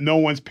said, no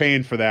one's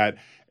paying for that.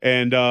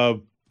 And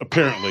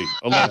apparently,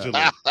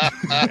 allegedly.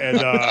 And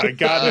I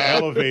got in the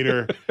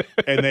elevator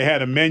and they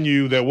had a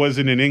menu that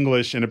wasn't in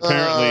English. And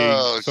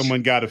apparently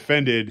someone got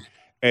offended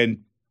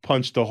and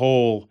punched a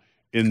hole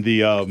in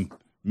the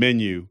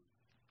menu.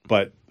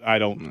 But I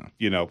don't,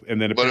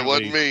 and then apparently. But it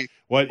wasn't me.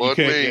 What? You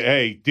can't,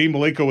 hey, Dean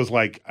Malenko was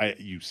like,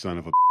 you son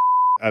of a.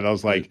 And I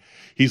was like,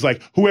 he's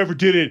like, whoever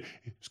did it,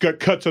 has got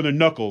cuts on their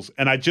knuckles.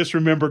 And I just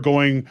remember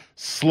going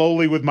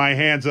slowly with my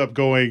hands up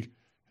going,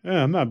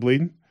 I'm not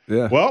bleeding.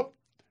 Yeah. Well,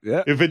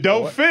 if it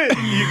don't fit,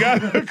 you got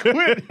to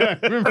quit. I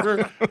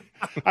remember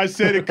I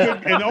said it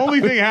could. And the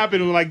only thing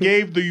happened when I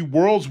gave the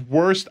world's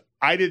worst,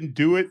 I didn't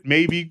do it,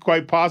 maybe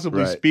quite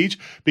possibly speech,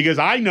 because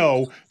I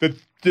know that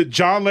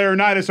John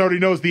Laurinaitis already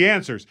knows the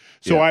answers.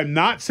 So I'm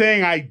not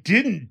saying I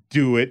didn't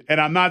do it,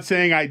 and I'm not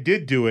saying I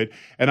did do it.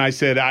 And I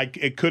said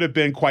it could have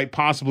been quite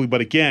possibly,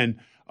 but again,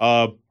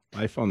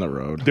 life on the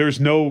road.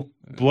 There's no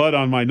blood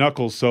on my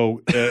knuckles,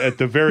 so at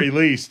the very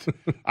least,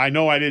 I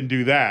know I didn't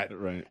do that.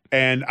 Right.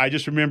 And I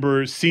just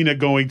remember Cena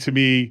going to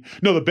me.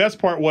 No, the best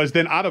part was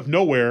then out of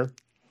nowhere.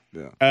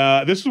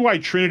 Yeah. This is why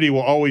Trinity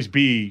will always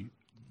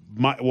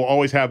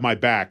have my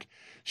back.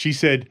 She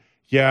said,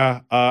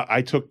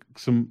 I took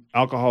some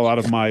alcohol out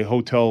of my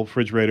hotel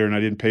refrigerator and I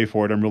didn't pay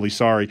for it. I'm really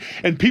sorry.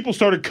 And people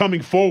started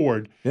coming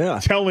forward,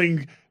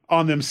 telling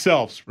on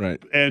themselves.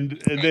 Right. And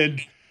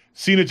then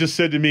Cena just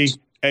said to me,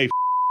 hey,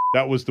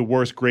 that was the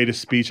worst,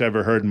 greatest speech I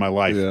ever heard in my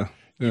life.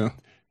 Yeah.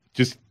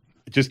 Just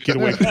get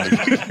away from me.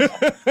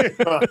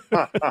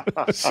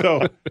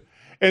 So,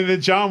 and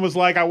then John was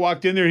like, I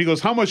walked in there and he goes,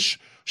 how much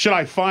should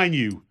I fine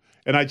you?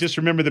 And I just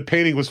remember the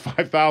painting was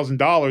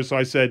 $5,000. So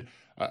I said,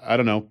 I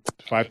don't know,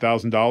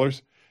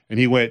 $5,000. And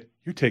he went,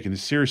 you're taking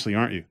this seriously,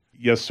 aren't you?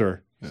 Yes,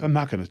 sir. Yeah. So I'm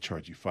not going to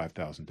charge you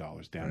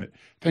 $5,000, damn it.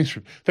 Thanks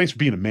for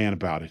being a man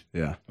about it.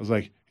 Yeah. I was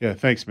like, yeah,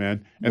 thanks,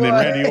 man. And then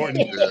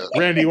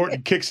Randy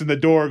Orton kicks in the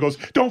door and goes,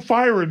 don't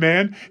fire him,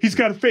 man. He's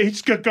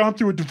just got gone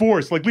through a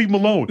divorce. Like, leave him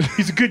alone.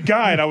 He's a good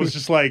guy. And I was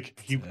just like,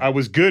 I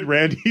was good,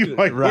 Randy.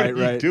 Like, what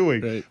are you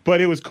doing? Right. But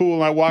it was cool.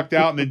 And I walked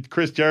out and then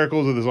Chris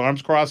Jericho's with his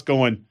arms crossed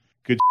going,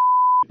 good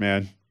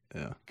man.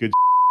 Yeah. Good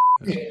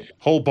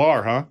whole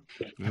bar, huh?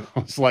 I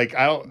was like,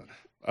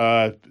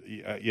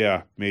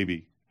 yeah,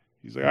 maybe.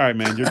 He's like, all right,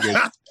 man, you're good.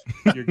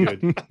 You're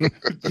good.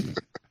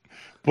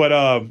 But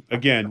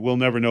again, we'll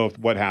never know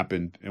what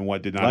happened and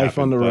what did not happen. Life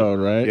on the road,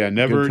 right? Yeah,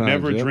 never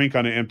drink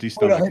on an empty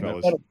stomach,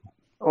 fellas.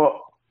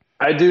 Well,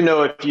 I do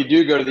know if you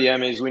do go to the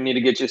Emmys, we need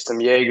to get you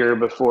some Jaeger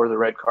before the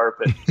red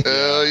carpet.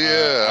 Hell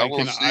yeah.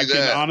 I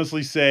can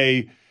honestly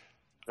say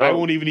I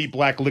won't even eat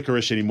black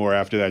licorice anymore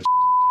after that.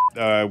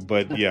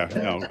 But yeah,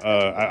 no,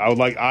 I would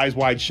like eyes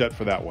wide shut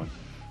for that one.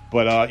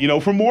 But,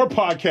 for more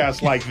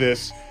podcasts like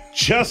this,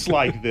 just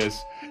like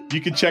this,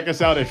 you can check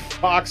us out at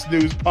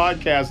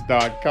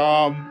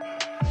foxnewspodcast.com.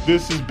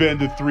 This has been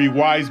the Three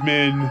Wise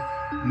Men.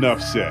 Enough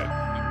said.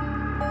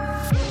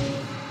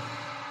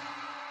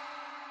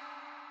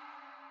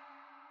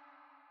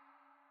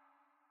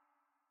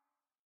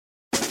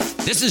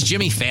 This is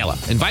Jimmy Fallon,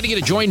 inviting you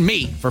to join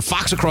me for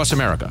Fox Across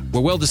America,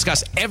 where we'll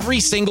discuss every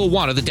single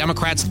one of the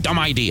Democrats' dumb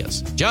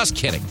ideas. Just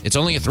kidding. It's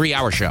only a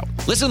 3-hour show.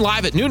 Listen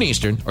live at noon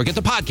Eastern or get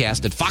the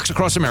podcast at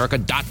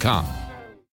foxacrossamerica.com.